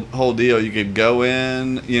 the whole deal. You could go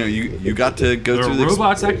in, you got to go through. Are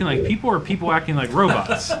robots acting like people, or people acting like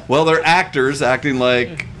robots? Well, they're actors acting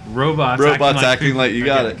like robots acting like you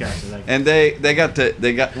got it. Gotcha. And they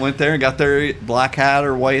went there and got their black hat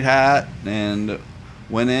or white hat and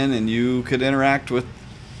went in, and you could interact with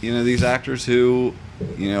these actors who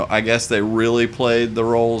I guess they really played the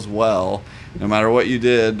roles well. No matter what you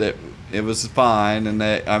did, it was fine, and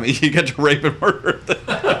you got to rape and murder them.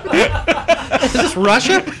 Is this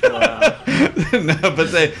Russia? No,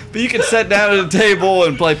 but you can sit down at a table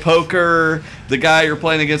and play poker. The guy you're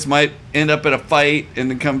playing against might end up in a fight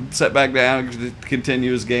and then come sit back down and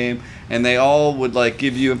continue his game. And they all would like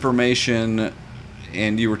give you information,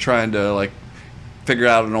 and you were trying to like figure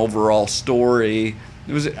out an overall story.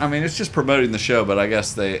 It's just promoting the show, but I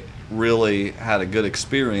guess they really had a good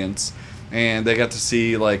experience, and they got to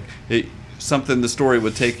see something the story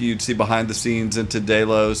would take you to see behind the scenes into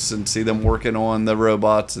Delos and see them working on the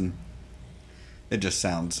robots, and it just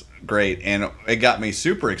sounds great. And it got me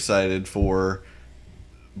super excited for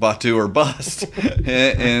Batu or Bust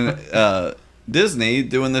and Disney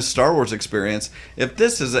doing this Star Wars experience. If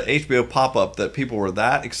this is an HBO pop-up that people were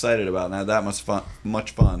that excited about and had that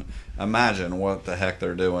much fun, imagine what the heck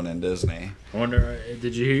they're doing in Disney. I wonder,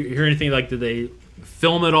 did you hear anything did they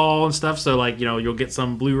film it all and stuff, so you'll get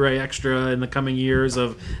some Blu-ray extra in the coming years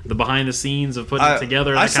of the behind the scenes of putting it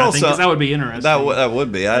together, that kind of thing, because that would be interesting. That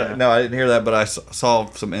would be. I didn't hear that, but I saw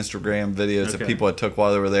some Instagram videos that people had took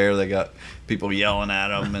while they were there. They got people yelling at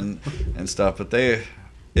them and stuff, but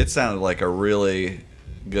it sounded like a really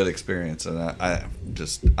good experience, and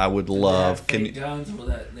I would love. Can you guns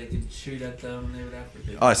that they could shoot at them and they would have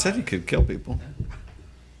to? I said you could kill people.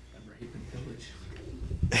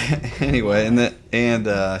 Anyway, and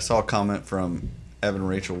I saw a comment from Evan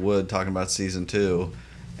Rachel Wood talking about season 2,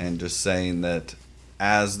 and just saying that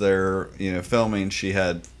as they're filming, she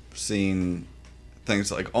had seen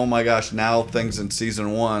things like, oh my gosh, now things in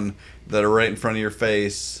season 1 that are right in front of your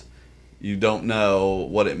face, you don't know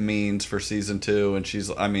what it means for season 2, and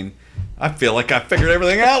I feel like I figured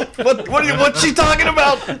everything out. What's she talking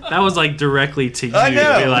about? That was directly to you. I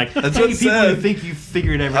know. Be like, that's hey, what people said. who think you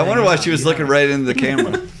figured everything out. I wonder why she was looking right into the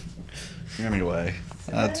camera. Anyway,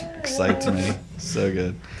 that's exciting me. So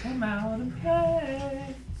good. Come out and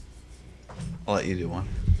play. I'll let you do one.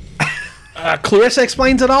 Clarissa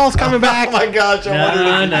Explains It All is coming back. Oh my gosh,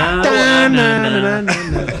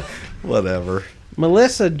 Whatever.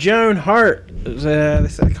 Melissa Joan Hart, they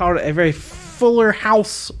called it a very Fuller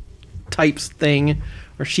House types thing,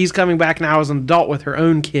 where she's coming back now as an adult with her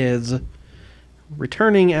own kids,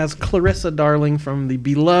 returning as Clarissa Darling from the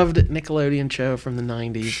beloved Nickelodeon show from the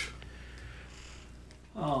 90s.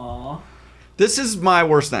 Aww. This is my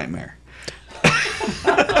worst nightmare.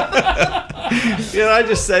 I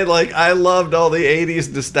just say, I loved all the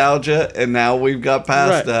 80s nostalgia, and now we've got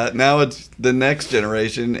past that. Now it's the next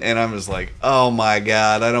generation, and I'm just like, oh my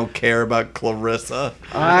God, I don't care about Clarissa.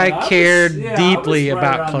 I cared deeply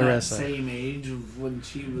about Clarissa. That same age when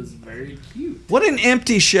she was very cute. What an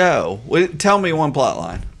empty show. Tell me one plot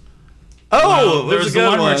line. Oh, there was the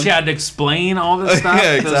one where she had to explain all this stuff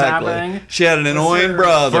that was happening. She had an annoying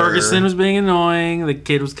brother. Ferguson was being annoying. The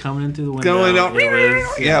kid was coming in through the window. Going on.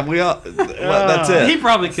 Yeah, we all. That's it. He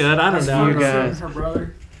probably could. I don't know. You guys. Her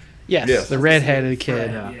brother? Yes, the redheaded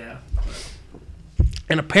kid. Yeah.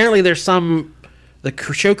 And apparently there's the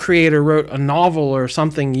show creator wrote a novel or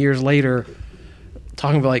something years later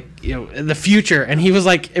talking about like in the future, and he was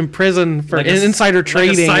like in prison for Like insider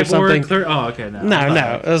trading like a or something. Oh, okay, no.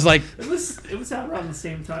 No, it was like It was out around the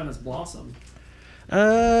same time as Blossom.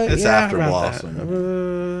 It's after around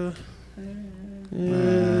Blossom.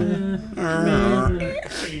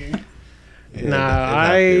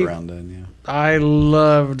 I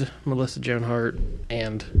loved Melissa Joan Hart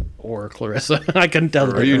or Clarissa. I couldn't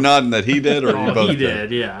tell. Are you nodding that he did, or you both he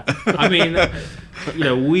did? Yeah. I mean,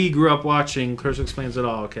 we grew up watching Clarissa Explains It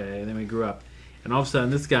All. Okay, and then we grew up, and all of a sudden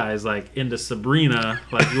this guy is like into Sabrina,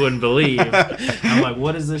 like you wouldn't believe. I'm like,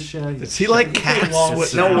 what is this show? Is he like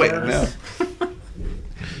Cats? No, wait, no.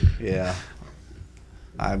 Yeah,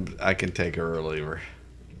 I can take her or leave her.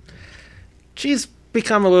 She's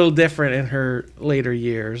become a little different in her later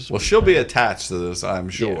years. Well, she'll be attached to this, I'm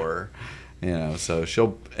sure. Yeah. So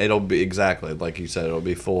it'll be exactly like you said. It'll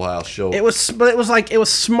be Full House. It was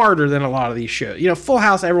smarter than a lot of these shows. Full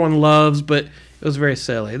House everyone loves, but it was very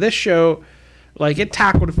silly. This show, like, it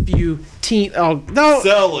tackled a few teen. Oh no!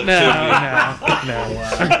 Sell it. No.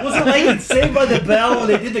 Was it like in Saved by the Bell when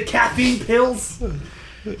they did the caffeine pills?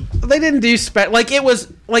 They didn't do it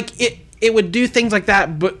was like it would do things like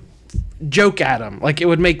that, but joke at them. Like, it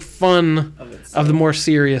would make fun of the more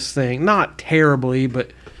serious thing. Not terribly,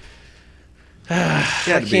 but I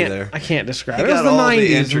can't describe it. It was the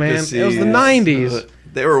 90s, man. It was the 90s.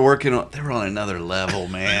 They were on another level,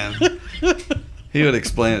 man. He would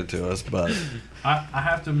explain it to us, but I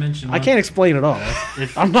have to mention. I can't explain it all.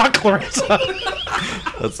 I'm not Clarissa.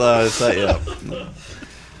 That's how I set you up.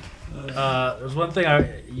 There's one thing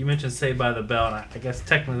you mentioned, Saved by the Bell, and I guess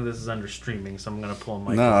technically this is under streaming, so I'm going to pull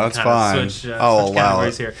my. No, that's fine. Switch allow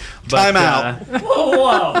categories it. Here. Time out.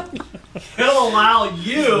 Whoa! He'll allow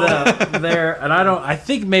you. And I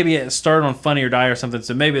think maybe it started on Funny or Die or something,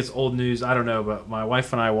 so maybe it's old news. I don't know, but my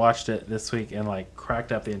wife and I watched it this week and like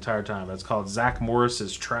cracked up the entire time. It's called Zach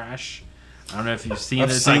Morris's Trash. I don't know if you've seen it.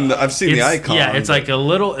 I've seen the icon. Yeah, it's like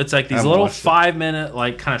these little 5-minute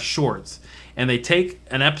like kind of shorts. And they take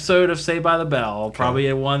an episode of Saved by the Bell,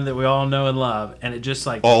 probably one that we all know and love, and it just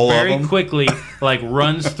like very quickly like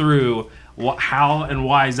runs through how and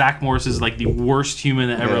why Zach Morris is like the worst human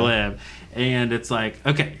that ever lived. And it's like,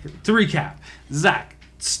 okay, to recap, Zach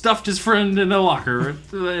stuffed his friend in the locker,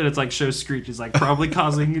 and it's like shows Screech is like probably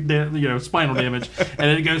causing spinal damage, and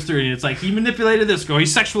then it goes through and it's like he manipulated this girl, he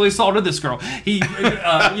sexually assaulted this girl, he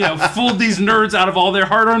fooled these nerds out of all their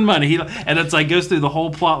hard-earned money, and it's like goes through the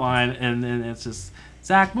whole plot line, and then it's just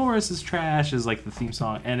Zach Morris's Trash is like the theme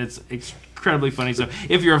song, and it's incredibly funny. So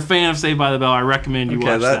if you're a fan of Saved by the Bell, I recommend you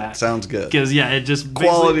watch that. That sounds good. Because it just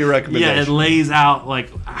quality recommendation. Yeah, it lays out like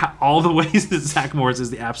all the ways that Zach Morris is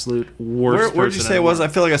the absolute worst. Where did you say it was? I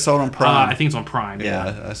feel like I saw it on Prime. I think it's on Prime.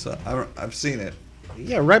 Yeah, I've seen it.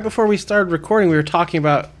 Yeah, right before we started recording, we were talking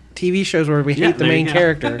about TV shows where we hate the main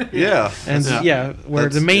character. Yeah, and where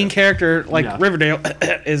the main character, like Riverdale,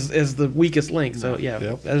 is the weakest link. So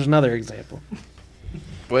there's another example.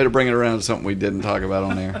 Way to bring it around to something we didn't talk about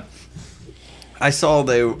on air. I saw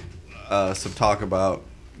some talk about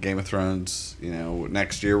Game of Thrones.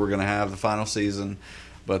 Next year we're going to have the final season,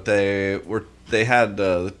 but they had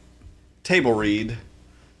the table read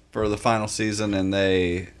for the final season,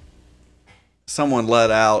 and someone let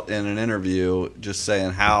out in an interview just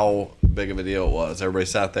saying how big of a deal it was. Everybody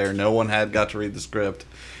sat there. No one had got to read the script.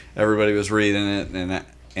 Everybody was reading it,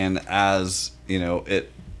 and as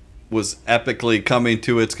it was epically coming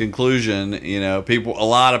to its conclusion, a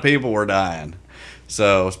lot of people were dying.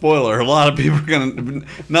 So, spoiler, a lot of people are going to...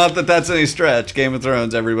 Not that that's any stretch. Game of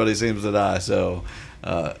Thrones, everybody seems to die. So,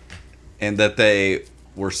 and that they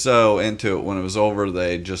were so into it when it was over,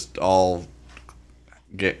 they just all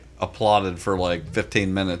get applauded for like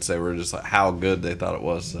 15 minutes. They were just like how good they thought it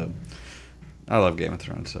was. So, I love Game of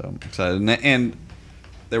Thrones, so I'm excited. And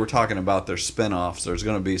they were talking about their spinoffs. There's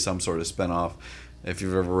going to be some sort of spinoff. If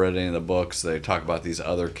you've ever read any of the books, they talk about these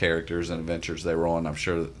other characters and adventures they were on. I'm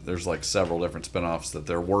sure there's like several different spinoffs that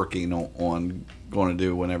they're working on going to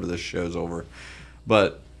do whenever this show's over.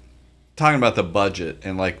 But talking about the budget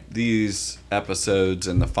and like these episodes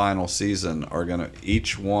in the final season are going to,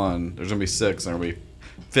 each one, there's going to be 6, and there'll be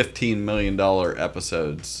 $15 million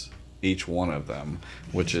episodes, each one of them,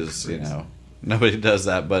 which is, nobody does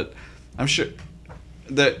that. But I'm sure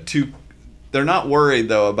that they're not worried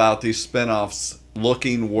though about these spinoffs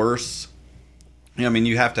looking worse. I mean,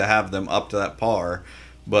 you have to have them up to that par,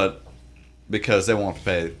 but because they won't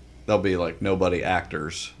pay, they'll be like nobody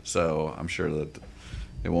actors, so I'm sure that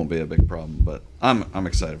it won't be a big problem. But I'm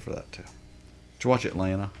excited for that too. Did you watch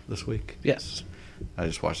Atlanta this week? Yes, I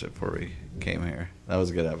just watched it before we came here. That was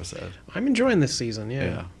a good episode. I'm enjoying this season.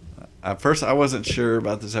 Yeah. At first, I wasn't sure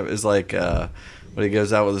about this. It's like But he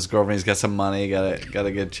goes out with his girlfriend. He's got some money. Got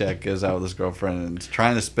a good check. Goes out with his girlfriend and is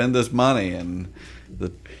trying to spend this money, and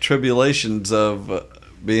the tribulations of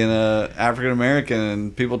being a African American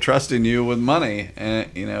and people trusting you with money. And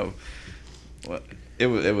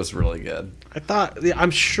it was really good.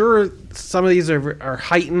 I'm sure some of these are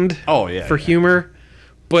heightened. For humor,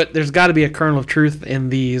 but there's got to be a kernel of truth in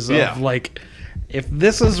these. Of like, if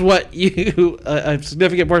this is what a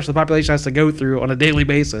significant portion of the population has to go through on a daily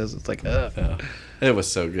basis, it's like, It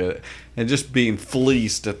was so good, and just being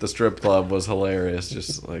fleeced at the strip club was hilarious.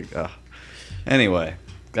 Just like, anyway,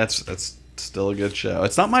 that's still a good show.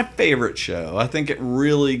 It's not my favorite show. I think it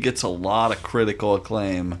really gets a lot of critical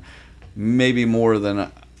acclaim, maybe more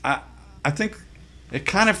than I think. It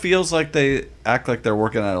kind of feels like they act like they're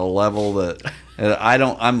working at a level that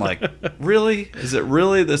I'm like, really? Is it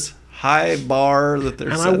really this high bar that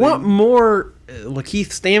they're setting? I want more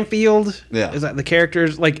Lakeith Stanfield. Yeah. Is that the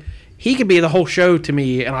characters? Like, he could be the whole show to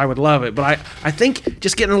me, and I would love it. But I think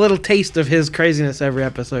just getting a little taste of his craziness every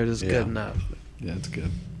episode is good enough. Yeah, it's good.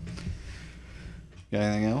 Got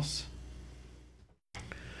anything else?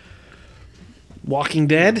 Walking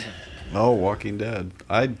Dead? Oh, Walking Dead.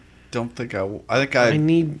 I think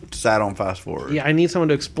I sat on fast forward. Yeah, I need someone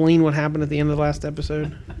to explain what happened at the end of the last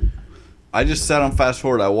episode. I just sat on fast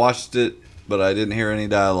forward. I watched it, but I didn't hear any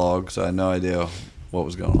dialogue, so I had no idea what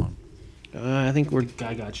was going on. I think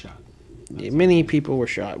guy got shot. Many people were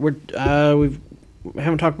shot. We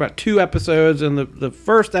haven't talked about 2 episodes, and the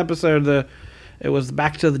first episode, it was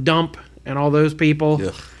back to the dump and all those people.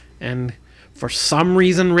 Ugh. And for some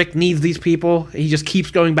reason, Rick needs these people. He just keeps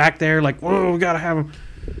going back there, like, whoa, we gotta have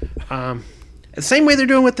them. The same way they're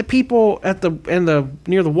doing with the people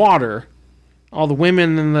near the water. All the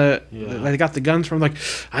women and they got the guns from, like,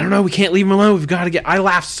 I don't know, we can't leave them alone. We've got to get. I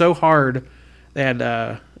laughed so hard. They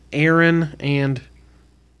had Aaron and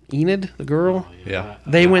Enid, the girl. Yeah,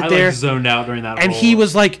 they went there. Like, zoned out during that. And he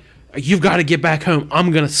was like, "You've got to get back home.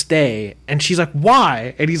 I'm gonna stay." And she's like,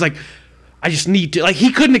 "Why?" And he's like, "I just need to." Like,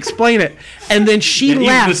 he couldn't explain it. And then she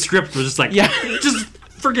laughed. The script was just like, just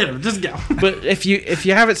forget him, just go. But if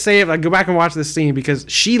you have it saved, like, go back and watch this scene, because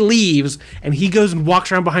she leaves and he goes and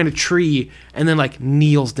walks around behind a tree and then, like,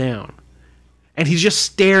 kneels down, and he's just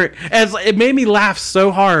staring. And it made me laugh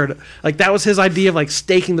so hard. Like, that was his idea of, like,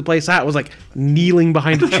 staking the place out, was like kneeling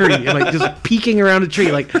behind a tree and, like, just peeking around a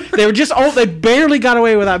tree. Like, they barely got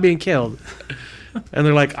away without being killed. And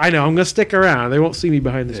they're like, I know, I'm gonna stick around. They won't see me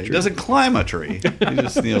behind this tree. He doesn't climb a tree. He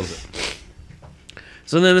just kneels it.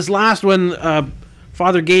 So then this last one,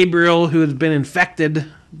 Father Gabriel, who has been infected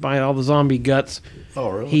by all the zombie guts. Oh,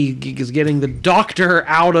 really? He is getting the doctor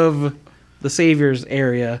out of the Savior's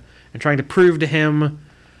area and trying to prove to him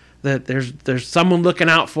that there's someone looking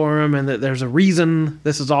out for him, and that there's a reason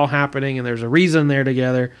this is all happening, and there's a reason they're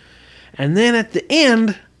together. And then at the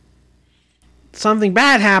end, something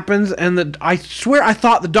bad happens, and I swear I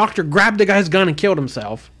thought the doctor grabbed the guy's gun and killed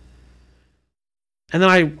himself. And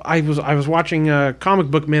then I was watching Comic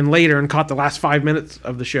Book Men later and caught the last 5 minutes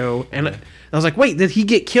of the show, and I was like, wait, did he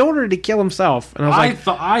get killed or did he kill himself? And I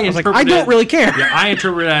don't really care. Yeah, I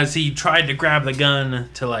interpreted it as he tried to grab the gun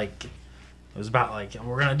to, like, it was about, like,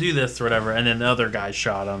 we're gonna do this or whatever, and then the other guy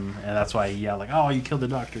shot him, and that's why he yelled, like, oh, you killed the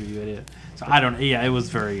doctor, you idiot. So I don't. Yeah, it was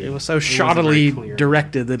so shoddily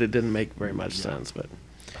directed that it didn't make very much sense, but.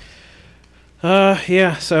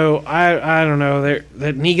 So I don't know.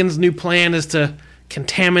 That Negan's new plan is to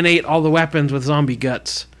contaminate all the weapons with zombie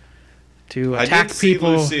guts to attack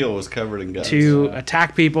people. Lucille was covered in guts. To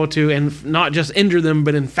attack people, and not just injure them,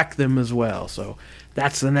 but infect them as well. So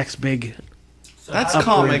that's the next big. That's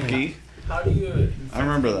comic-y. How do you infect I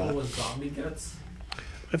remember people that. with zombie guts?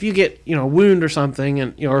 If you get a wound or something,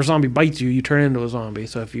 and or a zombie bites you, you turn into a zombie.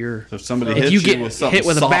 So if somebody hits you with something hit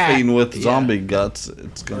with a bat, with zombie guts,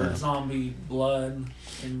 it's gonna or zombie blood,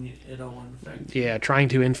 and it'll infect. Yeah, trying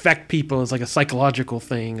to infect people is like a psychological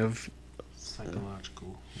thing of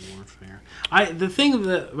psychological warfare. The thing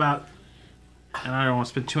about, and I don't want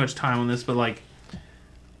to spend too much time on this, but like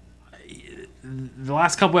the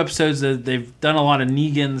last couple episodes, they've done a lot of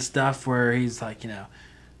Negan stuff where he's like,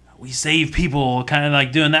 we save people, kind of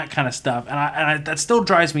like doing that kind of stuff, and I that still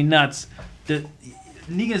drives me nuts. That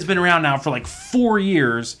Negan's been around now for like 4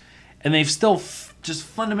 years, and they've still just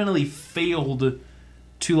fundamentally failed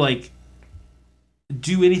to like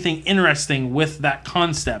do anything interesting with that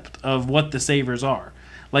concept of what the Saviors are.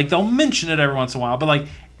 Like, they'll mention it every once in a while, but like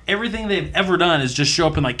everything they've ever done is just show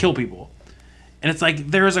up and like kill people. And it's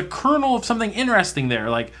like there is a kernel of something interesting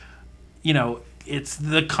there, like, it's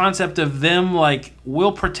the concept of them, like,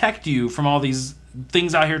 we'll protect you from all these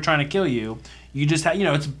things out here trying to kill you. You just have,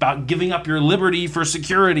 it's about giving up your liberty for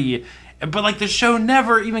security. but like the show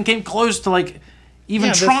never even came close to like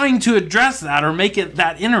even trying to address that or make it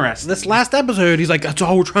that interesting. This last episode, he's like, that's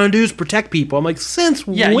all we're trying to do is protect people. I'm like, since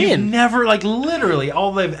when? You never, like, literally,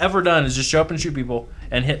 all they've ever done is just show up and shoot people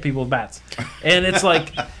and hit people with bats. And it's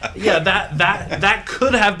like, that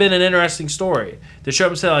could have been an interesting story. To show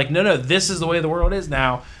up and say, like, no, this is the way the world is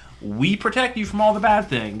now. We protect you from all the bad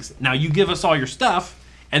things. Now you give us all your stuff,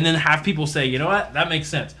 and then have people say, you know what, that makes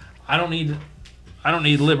sense. I don't need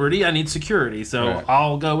liberty, I need security, so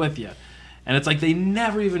I'll go with you. And it's like they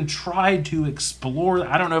never even tried to explore.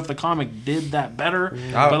 I don't know if the comic did that better,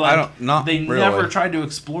 but like they never tried to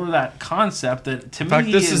explore that concept. That to me, in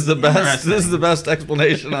fact, this is the best. This is the best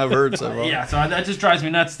explanation I've heard so far. Yeah, so that just drives me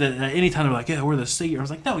nuts. That anytime they're like, "Yeah, we're the Savior," I was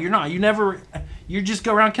like, "No, you're not. You just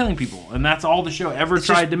go around killing people, and that's all the show ever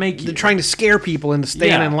tried to make you." They're trying to scare people into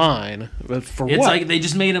staying in line. But for what? It's like they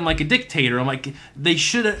just made him like a dictator. I'm like, they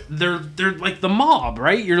should. They're like the mob,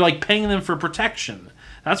 right? You're like paying them for protection.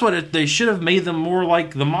 That's what they should have made them more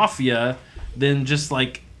like the mafia than just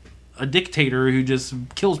like a dictator who just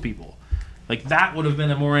kills people. Like that would have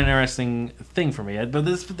been a more interesting thing for me. But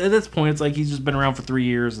at this point, it's like he's just been around for 3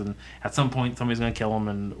 years, and at some point somebody's gonna kill him,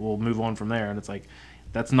 and we'll move on from there. And it's like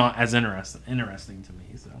that's not as interesting to me.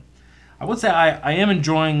 So I would say I am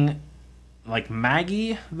enjoying like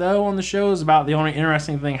Maggie though on the show. Is about the only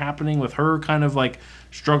interesting thing happening with her kind of like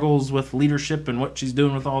struggles with leadership and what she's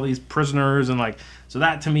doing with all these prisoners, and like so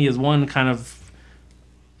that to me is one kind of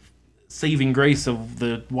saving grace of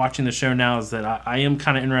the watching the show now, is that I am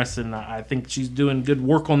kind of interested in I think she's doing good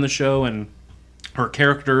work on the show, and her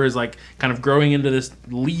character is like kind of growing into this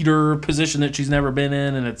leader position that she's never been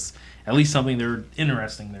in, and it's at least something they're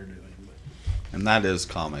doing. And that is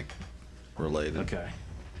comic related. Okay.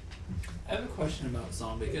 I have a question about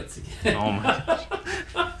zombie guts again. Oh my gosh.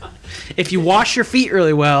 If you wash your feet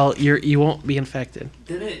really well, you won't be infected.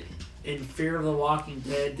 Didn't in Fear of the Walking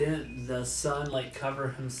Dead, didn't the son like cover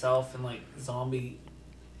himself in like zombie?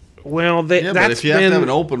 Well, but if you have to have an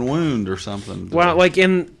open wound or something. Well, like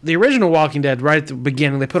in the original Walking Dead, right at the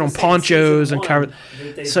beginning, they put on ponchos and cover.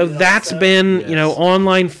 So that's been,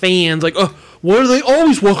 online fans like, oh, why do they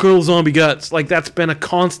always walk around with zombie guts? Like that's been a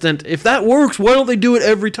constant. If that works, why don't they do it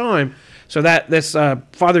every time? So that this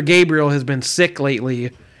Father Gabriel has been sick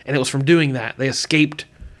lately, and it was from doing that. They escaped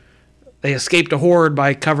a horde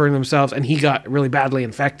by covering themselves, and he got really badly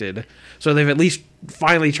infected. So they've at least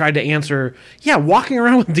finally tried to answer, walking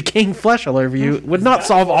around with decaying flesh all over you would not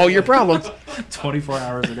solve all your problems. 24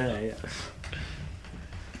 hours a day.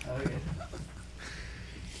 Yeah. Okay.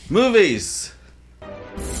 Movies.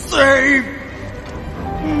 Save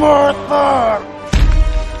Martha!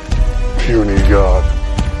 Puny God.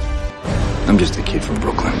 I'm just a kid from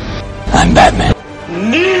Brooklyn. I'm Batman.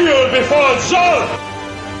 Kneel before Zod!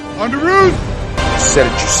 On the roof! Said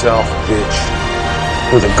it yourself, bitch.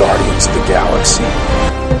 We're the Guardians of the Galaxy.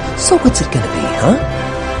 So what's it gonna be,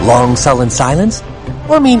 huh? Long sullen silence?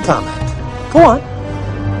 Or mean comment? Go on.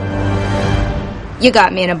 You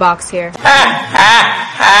got me in a box here.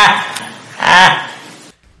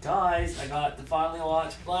 Guys, I got to finally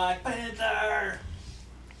watch Black Panther.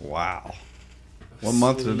 Wow. What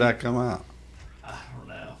month did that come out? I don't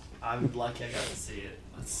know. I'm lucky I got to see it.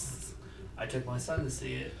 I took my son to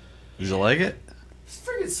see it. Did you like it? It's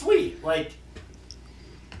freaking sweet. Like,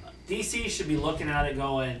 DC should be looking at it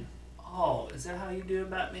going, oh, is that how you do a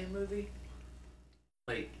Batman movie?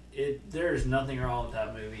 Like, there's nothing wrong with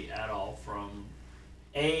that movie at all, from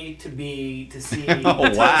A to B to C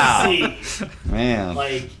oh, wow. to C. Man.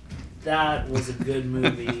 Like, that was a good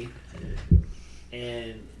movie.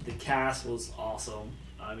 And the cast was awesome.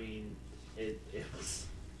 I mean, it was...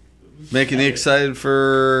 Making you excited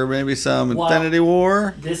for maybe some Infinity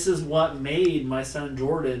War? This is what made my son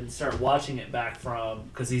Jordan start watching it back from,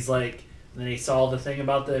 because he's like, then he saw the thing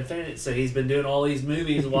about the Infinity, so he's been doing all these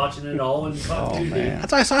movies, watching it all in continuity.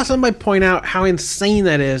 That's why I saw somebody point out how insane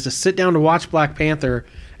that is to sit down to watch Black Panther,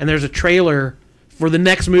 and there's a trailer for the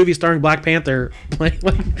next movie starring Black Panther.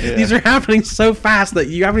 These are happening so fast that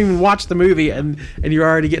you haven't even watched the movie, and you're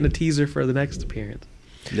already getting a teaser for the next appearance.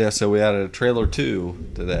 Yeah, so we added a trailer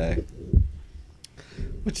 2 today,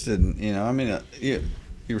 which didn't, you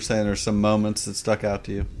were saying there's some moments that stuck out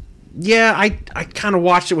to you. Yeah, I kind of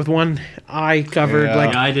watched it with one eye covered. Yeah.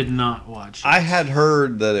 Like I did not watch it. I had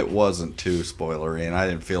heard that it wasn't too spoilery, and I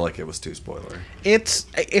didn't feel like it was too spoilery. It's,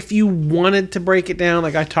 if you wanted to break it down,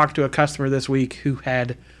 like I talked to a customer this week who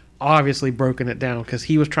had obviously broken it down because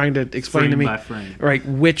he was trying to explain to me right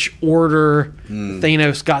which order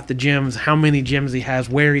Thanos got the gems, how many gems he has,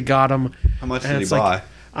 where he got them. How much did he buy?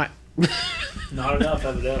 Not enough,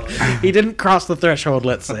 evidently. He didn't cross the threshold,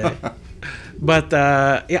 let's say. But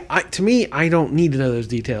to me, I don't need to know those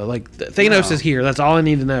details. Like Thanos is here. That's all I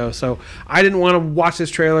need to know. So I didn't want to watch this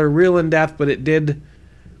trailer real in depth, but it did.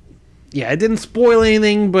 Yeah, it didn't spoil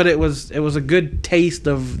anything, but it was a good taste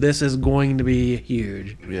of this is going to be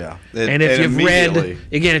huge. Yeah, and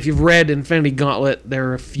if you've read Infinity Gauntlet, there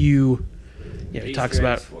are a few. Yeah, he talks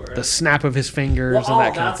about the snap of his fingers and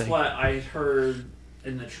that kind of thing. That's what I heard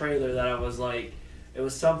in the trailer. That I was like, it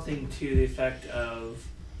was something to the effect of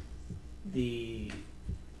the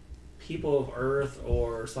people of Earth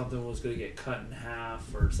or something was going to get cut in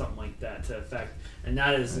half or something like that to effect, and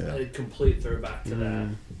that is a complete throwback to that.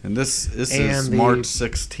 And this is March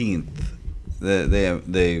 16th.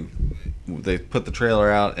 They put the trailer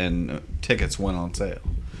out and tickets went on sale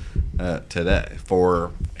today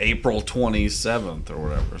for April 27th or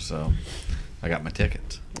whatever. So I got my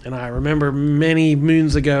tickets. And I remember many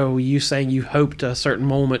moons ago you saying you hoped a certain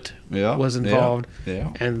moment was involved.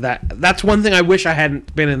 Yeah. And that's one thing I wish I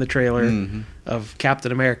hadn't been in the trailer of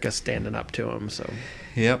Captain America standing up to him. So.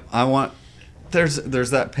 Yep. There's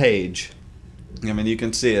that page. I mean, you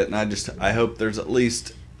can see it, and I hope there's at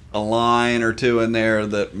least a line or two in there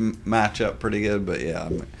that match up pretty good. But yeah,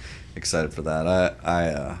 I'm excited for that.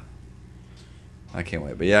 I can't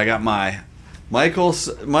wait. But yeah, I got my Michael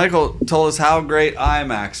told us how great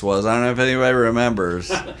IMAX was. I don't know if anybody remembers.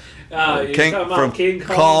 King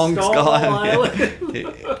Kong Skull Island.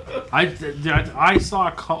 I saw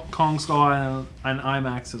Kong Skull Island on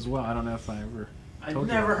IMAX as well. I don't know if I ever. I've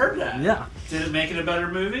never heard that. Yeah. Did it make it a better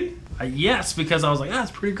movie? Yes, because I was like,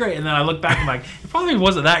 that's pretty great. And then I look back and I'm like, it probably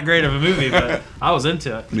wasn't that great of a movie, but I was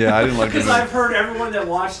into it. Yeah, I didn't like it. Because I've heard everyone that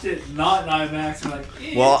watched it not in IMAX and like,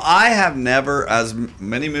 Well, I have never, as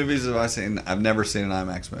many movies as I've seen, I've never seen an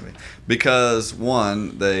IMAX movie. Because,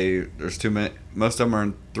 one, there's too many, most of them are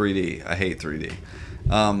in 3D. I hate 3D.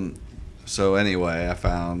 So anyway, I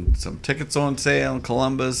found some tickets on sale in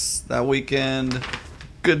Columbus that weekend.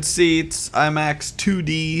 Good seats, IMAX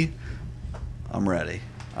 2D. I'm ready.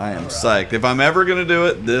 I am psyched. If I'm ever going to do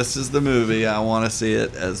it, this is the movie. I want to see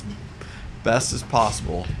it as best as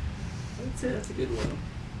possible. That's a good one.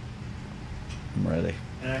 I'm ready.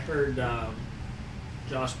 And I heard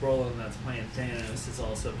Josh Brolin, that's playing Thanos, is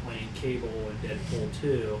also playing Cable in Deadpool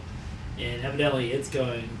 2. And evidently it's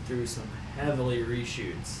going through some heavily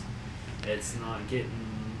reshoots. It's not getting...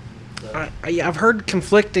 I've heard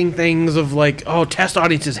conflicting things of like, test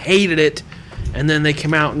audiences hated it, and then they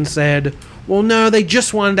came out and said, well, no, they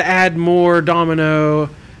just wanted to add more Domino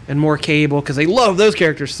and more Cable because they love those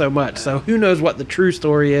characters so much. So who knows what the true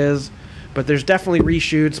story is, but there's definitely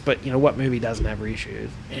reshoots, but what movie doesn't have reshoots?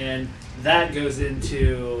 And that goes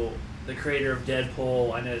into the creator of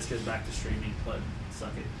Deadpool. I know this goes back to streaming, but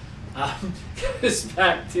suck it. Goes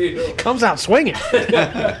back to... Comes out swinging.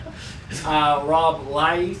 Rob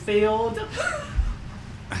Liefeld,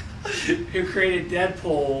 who created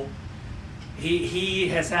Deadpool, he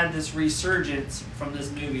has had this resurgence from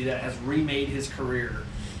this movie that has remade his career.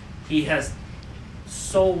 He has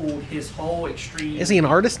sold his whole Extreme... Is he an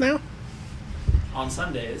artist now? On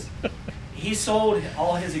Sundays. He sold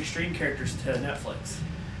all his Extreme characters to Netflix.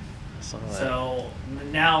 So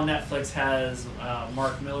now Netflix has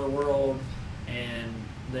Mark Miller World, and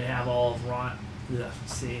they have all of Ron...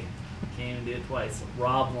 See... Can't even do it twice.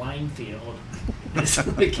 Rob Liefeld is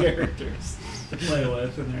the characters to play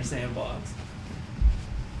with in their sandbox.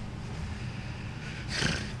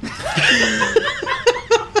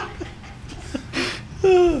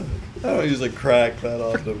 I don't usually crack that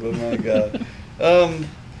often, but my God.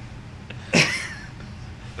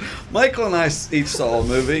 Michael and I each saw a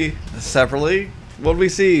movie separately. What did we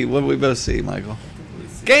see? What did we both see, Michael?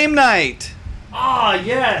 Game Night! Ah,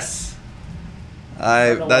 yes!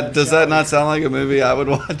 Does that not sound like a movie I would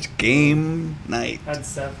watch? Game Night. Had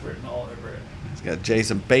Seth written all over it. It's got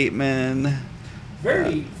Jason Bateman.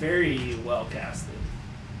 Very, very well casted.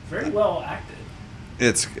 Very well acted.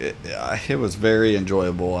 It was very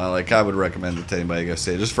enjoyable. I would recommend it to anybody to go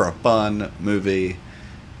see it, just for a fun movie.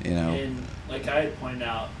 And like I had pointed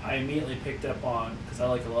out, I immediately picked up on, because I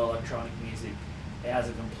like a lot of electronic music. It has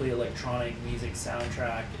a complete electronic music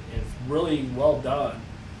soundtrack. It's really well done.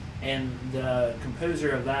 And the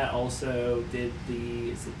composer of that also did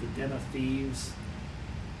the Den of Thieves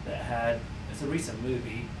it's a recent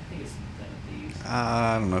movie. I think it's Den of Thieves.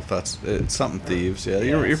 I don't know if it's something Thieves. Yeah,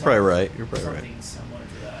 you're probably right. You're probably right. Something similar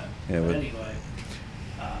to that. Yeah, but anyway.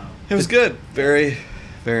 It was good. Very,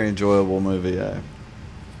 very enjoyable movie.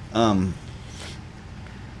 And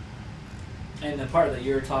the part that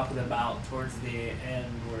you were talking about towards the end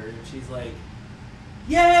where she's like,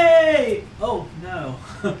 Yay! Oh no.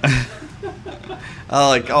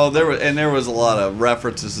 There was a lot of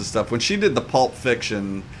references and stuff when she did the Pulp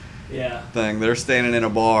Fiction thing. They're standing in a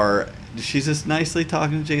bar. She's just nicely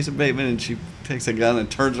talking to Jason Bateman, and she takes a gun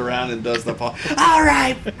and turns around and does the all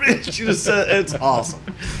right. She just said it's awesome.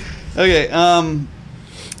 Okay,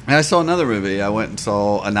 I saw another movie. I went and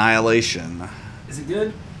saw Annihilation. Is it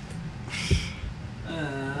good?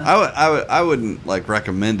 I wouldn't like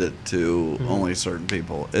recommend it to only certain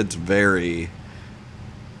people. It's very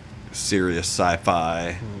serious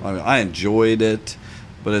sci-fi. I mean, I enjoyed it,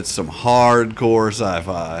 but it's some hardcore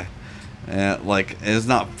sci-fi, and like it's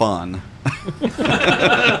not fun.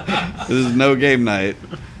 This is no game night.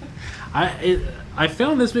 I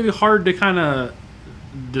found this movie hard to kind of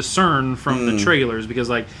discern from the trailers because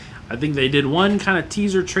like I think they did one kind of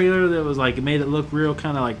teaser trailer that was like it made it look real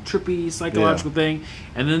kind of like trippy psychological thing,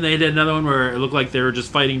 and then they did another one where it looked like they were just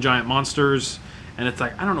fighting giant monsters, and it's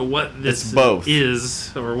like I don't know what this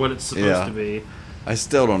is or what it's supposed to be. I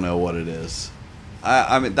still don't know what it is.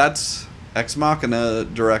 I mean that's Ex Machina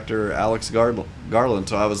director Alex Garland,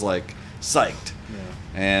 so I was like psyched,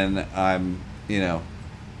 and I'm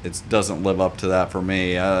it doesn't live up to that for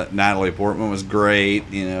me. Natalie Portman was great,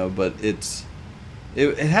 but it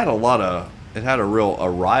had a real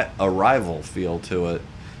Arrival feel to it.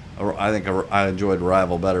 I think I enjoyed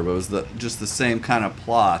Arrival better, but it was just the same kind of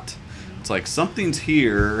plot. It's like something's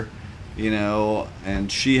here,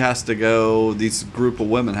 and she has to go. These group of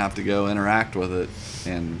women have to go interact with it,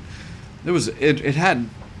 and it had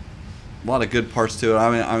a lot of good parts to it.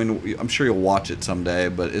 I mean, I'm sure you'll watch it someday,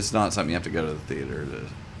 but it's not something you have to go to the theater to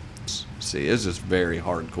see. It's just very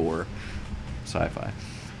hardcore sci-fi.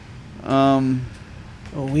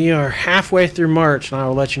 We are halfway through March, and I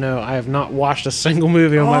will let you know I have not watched a single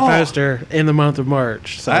movie on my poster in the month of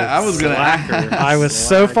March. So I was going to ask. I was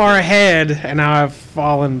so far ahead, and now I've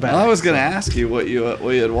fallen back. I was going to ask you what you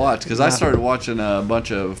had watched, because I started watching a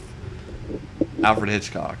bunch of Alfred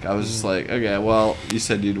Hitchcock. I was just like, okay, well, you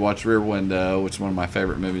said you'd watch Rear Window, which is one of my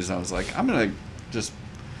favorite movies. And I was like, I'm going to just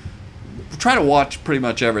try to watch pretty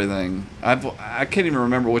much everything. I can't even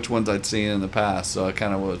remember which ones I'd seen in the past, so I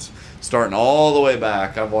kind of was starting all the way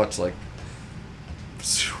back. I've watched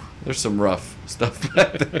there's some rough stuff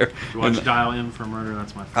back there. You watch Dial M for Murder?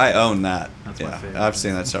 That's my favorite. I own that. That's my favorite. I've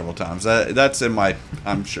seen that several times. That's in my,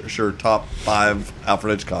 I'm sure top 5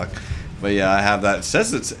 Alfred Hitchcock. But yeah, I have that. It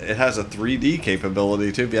says it has a 3D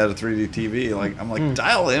capability too. If you had a 3D TV, I'm like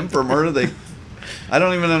Dial M for Murder. I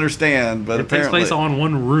don't even understand, but it apparently takes place all in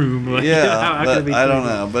one room. How I don't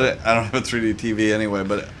know, but I don't have a 3D TV anyway.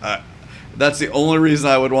 But that's the only reason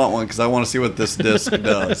I would want one, because I want to see what this disc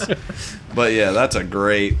does. But yeah, that's a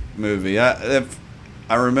great movie. I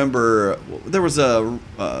remember there was a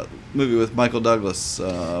movie with Michael Douglas.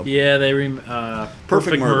 Perfect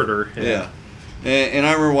Murder. Yeah. And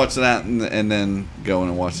I remember watching that and then going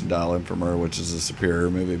and watching Dial M for Murder, which is a superior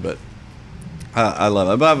movie, but I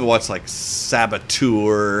love it. But I've watched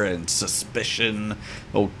Saboteur and Suspicion,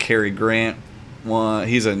 old Cary Grant one.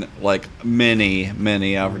 He's in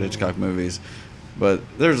many Alfred Hitchcock movies. But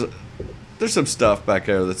there's some stuff back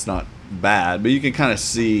there that's not bad, but you can kind of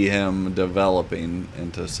see him developing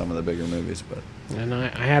into some of the bigger movies. And I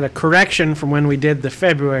had a correction from when we did the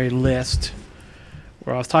February list,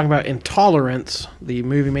 where I was talking about Intolerance, the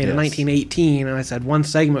movie made in 1918, and I said one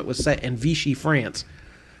segment was set in Vichy, France,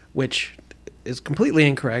 which is completely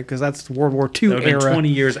incorrect because that's World War II era. 20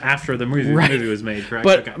 years after the movie was made, correct?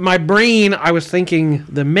 But my brain, I was thinking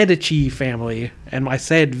the Medici family, and I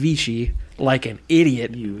said Vichy like an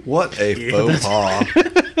idiot. What a faux pas.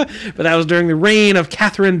 But that was during the reign of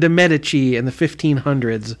Catherine de Medici in the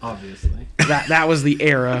 1500s. Obviously. That was the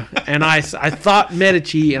era, and I thought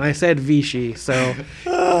Medici, and I said Vichy. So,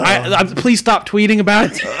 please stop tweeting about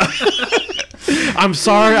it. I'm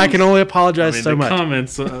sorry. I can only apologize so much. The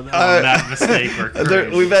comments on that mistake are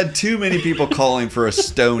crazy. We've had too many people calling for a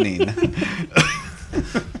stoning.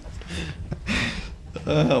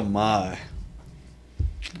 Oh my!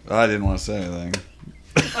 I didn't want to say anything.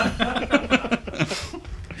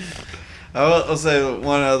 I'll say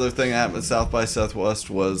one other thing that happened at South by Southwest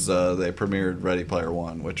was they premiered Ready Player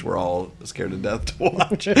One, which we're all scared to death to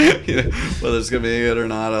watch. Whether it's going to be good or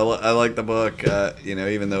not. I like the book,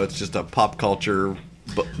 even though it's just a pop culture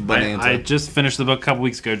bonanza. I just finished the book a couple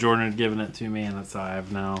weeks ago. Jordan had given it to me, and that's how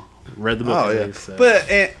I've now read the book. Oh, yeah. So. But,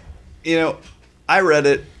 I read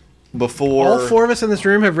it before. All 4 of us in this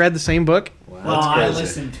room have read the same book. Wow, well, I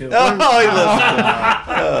listened to it. Oh, he listened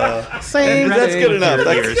to it. Same. That's good enough.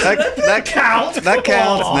 That counts. That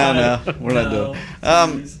counts. No, we're not doing.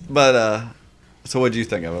 But So what do you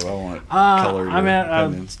think of it? I want color your I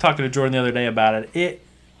opinions. was talking to Jordan the other day about it.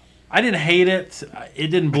 I didn't hate it. It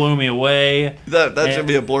didn't blow me away. That should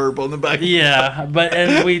be a blurb on the back. Yeah, but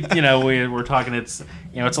we're talking. It's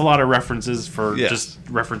it's a lot of references for just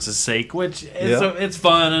references' sake, which it's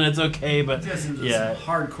fun and it's okay. But some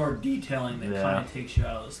hardcore detailing that kind of takes you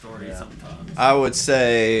out of the story sometimes. I would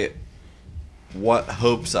say what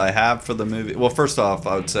hopes I have for the movie. Well, first off,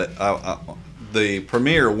 I would say the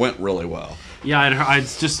premiere went really well. Yeah, I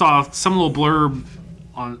just saw some little blurb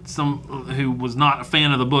on some who was not a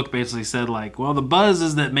fan of the book basically said like, well, the buzz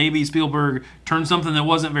is that maybe Spielberg turned something that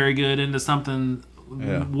wasn't very good into something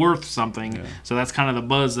worth something. Yeah. So that's kind of the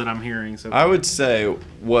buzz that I'm hearing. So I would say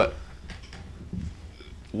what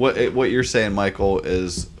you're saying, Michael,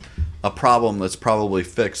 is a problem that's probably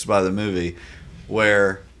fixed by the movie,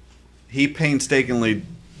 where he painstakingly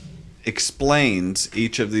explains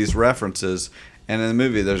each of these references, and in the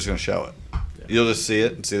movie they're just going to show it. Yeah. You'll just see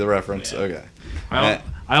it and see the reference. Yeah. Okay.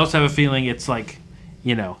 I also have a feeling it's like,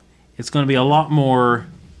 it's going to be a lot more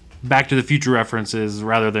Back to the Future references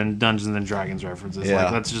rather than Dungeons and Dragons references. Yeah.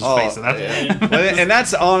 Like, let's just face it. And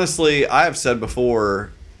that's honestly, I have said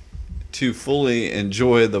before, to fully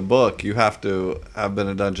enjoy the book, you have to have been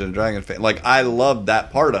a Dungeons and Dragons fan. Like, I loved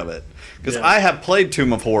that part of it. Because I have played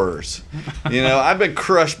Tomb of Horrors. I've been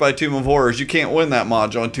crushed by Tomb of Horrors. You can't win that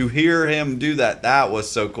module. And to hear him do that was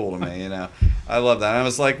so cool to me, I love that. And I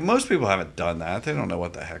was like, most people haven't done that. They don't know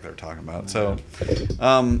what the heck they're talking about. So,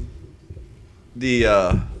 there's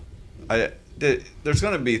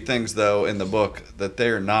going to be things, though, in the book that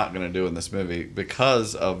they're not going to do in this movie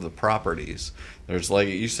because of the properties. There's, like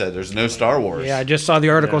you said, there's no Star Wars. Yeah, I just saw the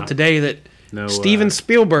article today that Steven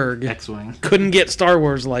Spielberg X-Wing couldn't get Star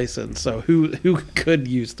Wars license, so who could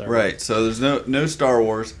use Star Wars? Right, so there's no Star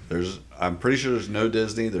Wars. I'm pretty sure there's no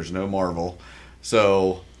Disney. There's no Marvel.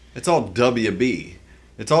 So it's all WB.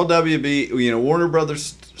 It's all WB, Warner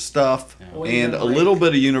Brothers stuff, and a little bit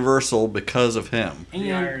of Universal because of him.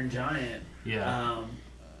 The Iron Giant. Yeah.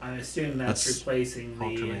 I assume that's replacing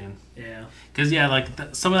Ultraman. Because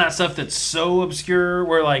some of that stuff that's so obscure,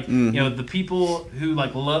 where the people who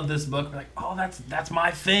love this book are like, oh, that's my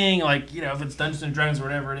thing. If it's Dungeons and Dragons or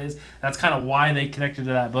whatever it is, that's kind of why they connected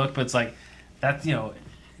to that book. But it's that's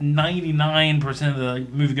 99% of the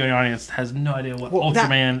movie-going audience has no idea what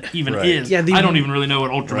Ultraman even is. Yeah, I don't even really know what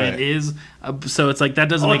Ultraman is. So it's that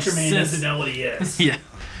doesn't make sense. Ultraman doesn't know what he is. Yeah.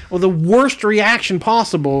 Well, the worst reaction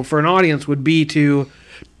possible for an audience would be to,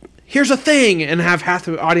 here's a thing, and have half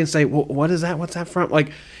the audience say, well, what is that? What's that from?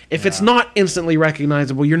 If it's not instantly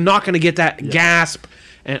recognizable, you're not going to get that gasp.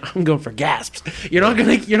 And I'm going for gasps. You're not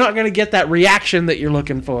gonna get that reaction that you're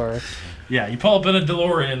looking for. Yeah, you pull up in a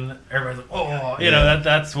DeLorean, everybody's like, oh,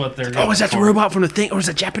 that's what they're going is that the robot from the thing? Or is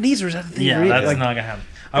it Japanese? Or is that the thing? Yeah, that's not going to happen.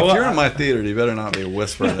 If you're in my theater, you better not be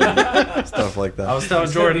whispering stuff like that. I was telling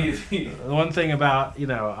Jordan, the one thing about, when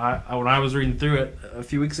I was reading through it a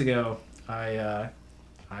few weeks ago, I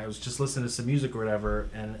was just listening to some music or whatever,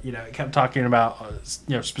 and, it kept talking about,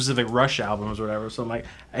 specific Rush albums or whatever. So I'm like,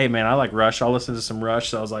 hey, man, I like Rush. I'll listen to some Rush.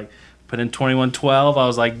 So I was put in 2112. I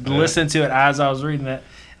was listening to it as I was reading it.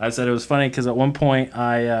 I said it was funny because at one point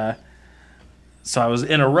I was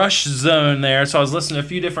in a Rush zone there, so I was listening to a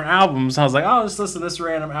few different albums. I was like, oh, let's listen to this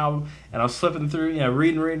random album, and I was flipping through,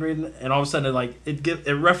 reading, and all of a sudden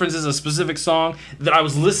it references a specific song that I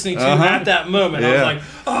was listening to at that moment. I was like,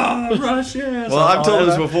 oh, Rush, yeah. Well, I've told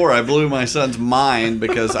this before. I blew my son's mind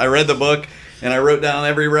because I read the book and I wrote down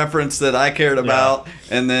every reference that I cared about,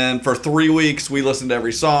 and then for 3 weeks we listened to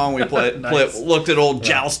every song. We looked at old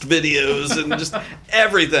Joust videos and just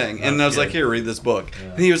everything. And I was like, here, read this book.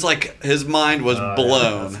 Yeah. And he was like, his mind was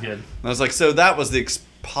blown. Yeah, and I was like, so that was the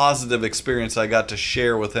positive experience I got to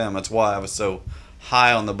share with him. That's why I was so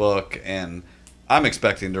high on the book, and I'm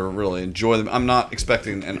expecting to really enjoy them. I'm not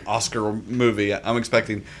expecting an Oscar movie. I'm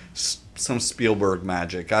expecting some Spielberg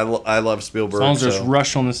magic. I love Spielberg. As long as there's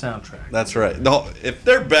Rush on the soundtrack. That's right. No, if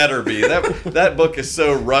there better be. That book is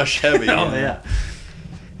so Rush heavy. Oh, yeah.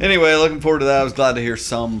 Anyway, looking forward to that. I was glad to hear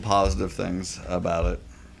some positive things about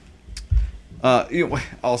it.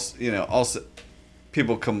 Also,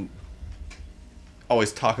 people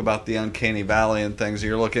always talk about the uncanny valley and things.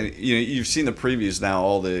 You're looking, you've seen the previews now,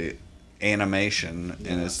 all the animation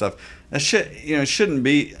and stuff. That shouldn't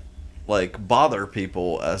be bother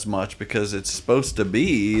people as much because it's supposed to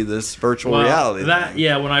be this virtual reality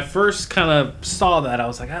thing. When I first kind of saw that, I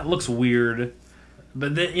was like, that looks weird.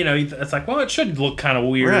 But then, it's like, well, it should look kind of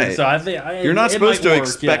weird. Right. So I think you're not supposed to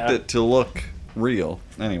expect it to look real.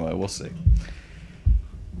 Anyway, we'll see.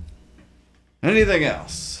 Anything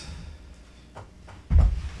else?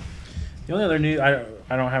 The only other news,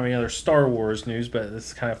 I don't have any other Star Wars news, but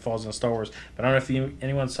this kind of falls into Star Wars. But I don't know if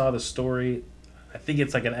anyone saw the story. I think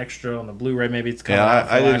it's like an extra on the Blu-ray. Maybe it's coming out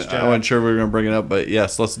for Last Jedi. I wasn't sure we were going to bring it up, but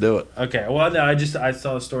yes, let's do it. Okay. Well, no, I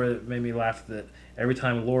saw a story that made me laugh that every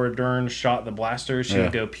time Laura Dern shot the blaster, she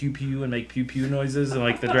would go pew pew and make pew pew noises, and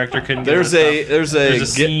like the director couldn't. There's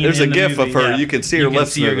a gif of her. Yeah. You can see her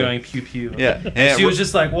lips. You can see her going pew pew. Yeah. And she was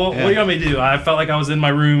just like, "Well, what do you want me to do?" I felt like I was in my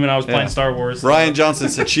room and I was playing Star Wars. Rian Johnson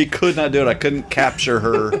said she could not do it. I couldn't capture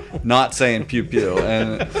her not saying pew pew,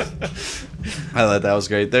 and I thought that was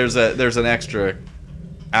great. There's an extra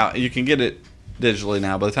out. You can get it digitally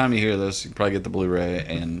now. By the time you hear this, you can probably get the Blu-ray,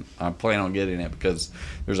 and I'm planning on getting it because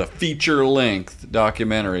there's a feature-length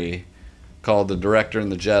documentary called "The Director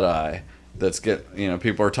and the Jedi" that's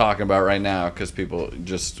people are talking about right now because people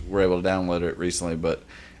just were able to download it recently. But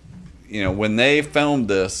when they filmed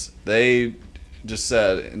this, they just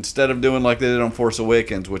said instead of doing like they did on Force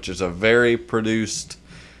Awakens, which is a very produced,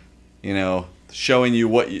 showing you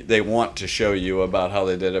what they want to show you about how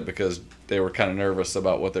they did it because they were kind of nervous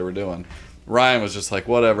about what they were doing. Ryan was just like,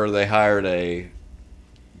 whatever. They hired a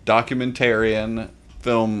documentarian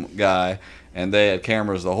film guy, and they had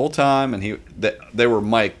cameras the whole time, and they were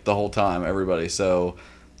mic'd the whole time, everybody. So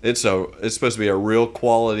it's supposed to be a real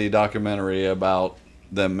quality documentary about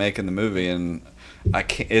them making the movie, and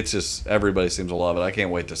it's just everybody seems to love it. I can't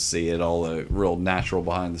wait to see it, all the real natural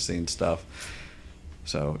behind the scenes stuff.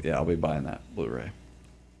 So yeah, I'll be buying that Blu-ray.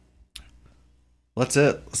 Let's do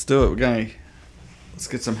it. Let's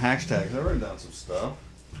get some hashtags. I wrote down some stuff.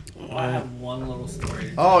 Well, I have one little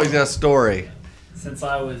story. Oh, he's got a story. Since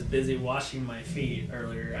I was busy washing my feet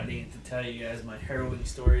earlier, I needed to tell you guys my harrowing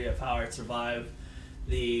story of how I survived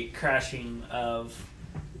the crashing of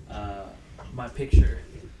my picture.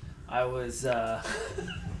 I was... I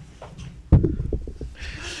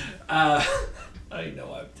know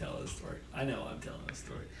why I'm telling this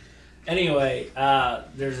story. Anyway,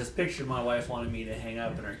 there's this picture my wife wanted me to hang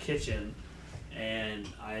up in our kitchen, and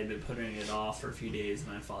I had been putting it off for a few days,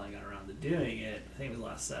 and I finally got around to doing it. I think it was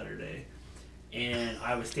last Saturday. And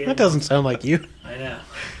I was standing... That doesn't sound like you. I know.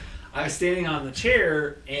 I was standing on the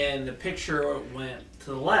chair, and the picture went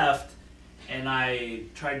to the left, and I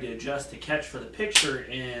tried to adjust to catch for the picture,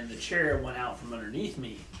 and the chair went out from underneath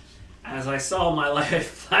me. As I saw my life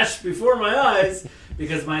flash before my eyes,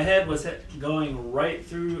 because my head was going right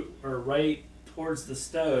towards the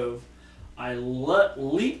stove, I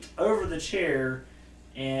leaped over the chair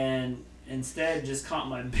and instead just caught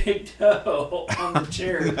my big toe on the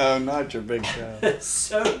chair. No, not your big toe. It's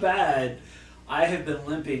so bad. I have been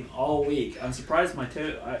limping all week. I'm surprised my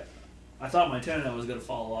toe... I thought my toenail was going to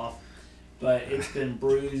fall off, but it's been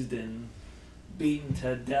bruised and beaten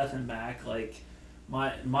to death and back. Like,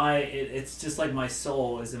 it's just like my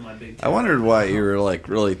soul is in my big toe. I wondered why you were like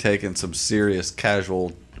really taking some serious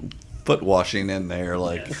casual foot washing in there,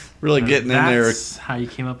 like really getting in there. That's how you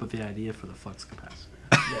came up with the idea for the flux capacitor.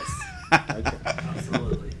 Yes. Okay.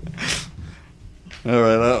 Absolutely. All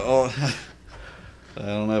right. I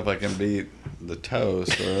don't know if I can beat the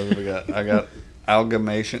toast. I got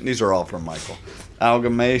Amalgamation. These are all from Michael.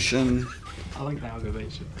 Amalgamation. I like the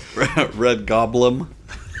Amalgamation. Red Goblin.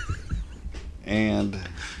 And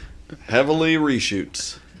Heavily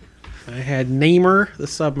Reshoots. I had Namer the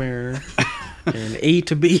Submariner. And A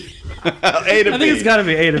to B. A to B. I think it's got to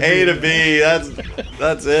be A to B. A to B.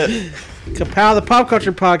 That's it. Kapow, the Pop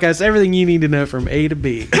Culture Podcast. Everything you need to know from A to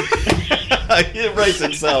B. It writes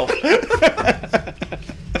itself.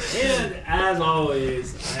 And as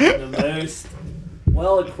always, I am the most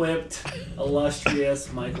well-equipped,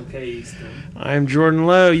 illustrious Michael K. Easton. I'm Jordan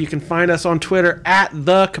Lowe. You can find us on Twitter at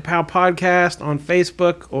the Kapow Podcast, on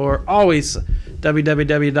Facebook, or always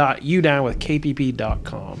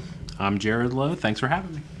www.udownwithkpp.com. I'm Jared Lowe. Thanks for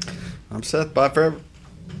having me. I'm Seth. Bye forever.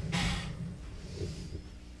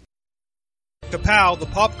 Kapow, the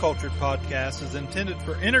Pop Culture Podcast, is intended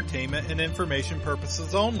for entertainment and information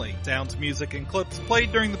purposes only. Sounds, music, and clips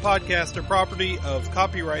played during the podcast are property of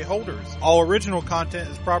copyright holders. All original content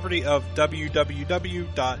is property of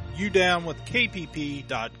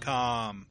www.udownwithkpp.com.